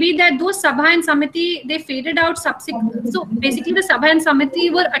may be that those Sabha and Samiti they faded out subsequent. So basically, the Sabha and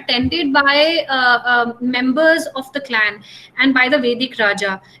Samiti were attended by members of the clan and by the Vedic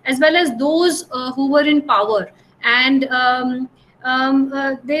Raja, as well as those who were in power, and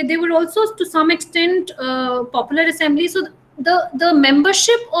they were also to some extent popular assemblies. So the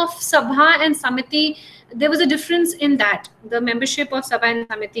membership of Sabha and Samiti, there was a difference in that, the membership of Sabha and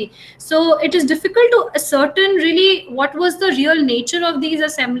Samiti. So it is difficult to ascertain really what was the real nature of these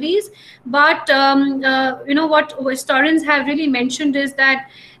assemblies. But what historians have really mentioned is that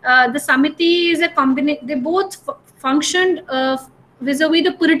the Samiti is a combination. They both functioned vis-a-vis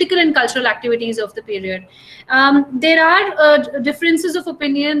the political and cultural activities of the period. There are differences of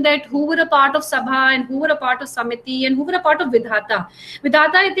opinion that who were a part of Sabha and who were a part of Samiti and who were a part of Vidhata.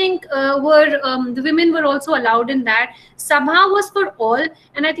 Vidhata, I think, were the women were also allowed in that. Sabha was for all,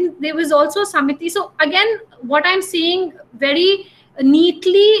 and I think there was also Samiti. So again, what I'm seeing very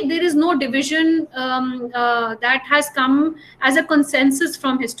neatly, there is no division that has come as a consensus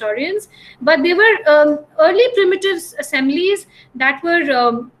from historians, but there were early primitive assemblies that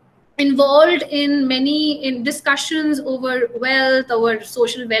were involved in many in discussions over wealth, over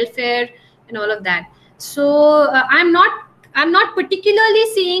social welfare, and all of that. So I'm not particularly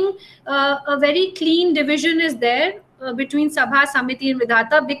seeing a very clean division is there between Sabha, Samiti, and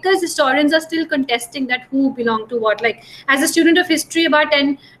Vidhata, because historians are still contesting that who belonged to what. Like, as a student of history, about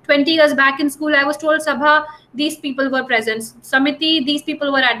 10, 20 years back in school, I was told Sabha, these people were present. Samiti, these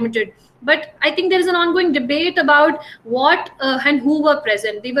people were admitted. But I think there is an ongoing debate about what and who were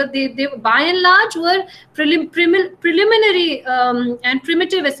present. They by and large were preliminary and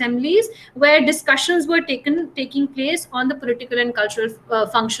primitive assemblies where discussions were taking place on the political and cultural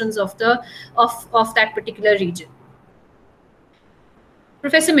functions of that particular region.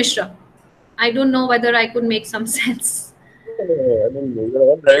 Professor Mishra, I don't know whether I could make some sense. I mean, you're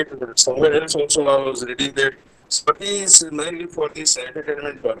all right. Somewhere else also I was reading that Swati is mainly for this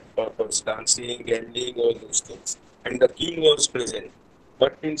entertainment purpose, dancing, gambling, all those things. And the king was present.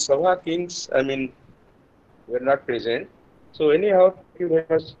 But in Sabha, kings, I mean, were not present. So anyhow, thank you very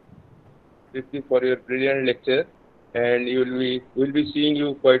much, Tripti, for your brilliant lecture. And we'll be seeing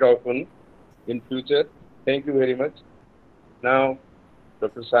you quite often in future. Thank you very much. Now,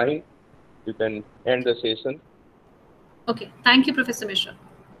 Dr. Sahin, you can end the session. Okay, thank you, Professor Mishra.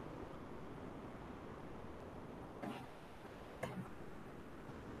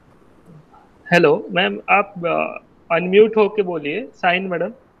 Hello ma'am, आप unmute होके बोलिए. Sign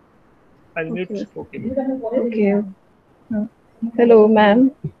madam, unmute होके. Okay. Hello,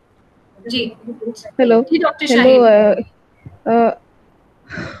 ma'am. Ji. Hello. Ji, Dr. Shaheen.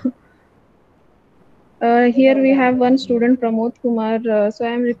 Here we have one student, Pramod Kumar. So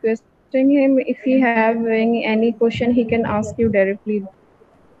I am requesting him, if he having any question, he can ask you directly.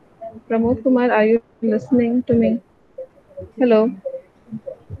 Pramod Kumar, are you listening to me? Hello.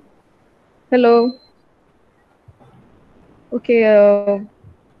 Hello. Okay.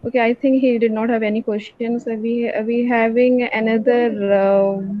 Okay, I think he did not have any questions. We having another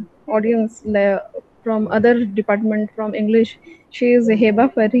audience from other department, from English. She is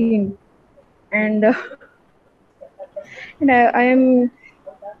Heba Fareen, and and I'm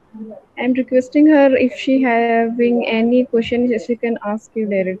requesting her, if she having any questions, she can ask you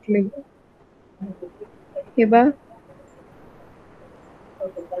directly. Heba.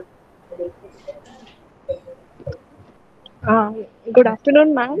 Good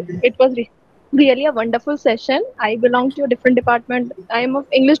afternoon, ma'am. It was really a wonderful session. I belong to a different department. I am of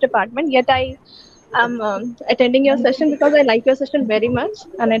English department, yet I am attending your session because I like your session very much,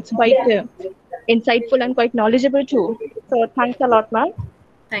 and it's quite insightful and quite knowledgeable too. So thanks a lot, ma'am,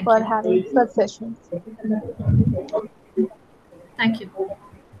 for having such sessions. Thank you.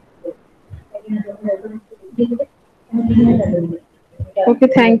 Okay,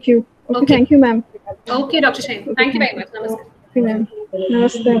 thank you. Okay, thank you, ma'am. Okay, Dr. Shaheen. Thank you very much. Namaskar. Okay, ma'am.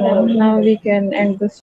 Namaste, ma'am. Now we can end this.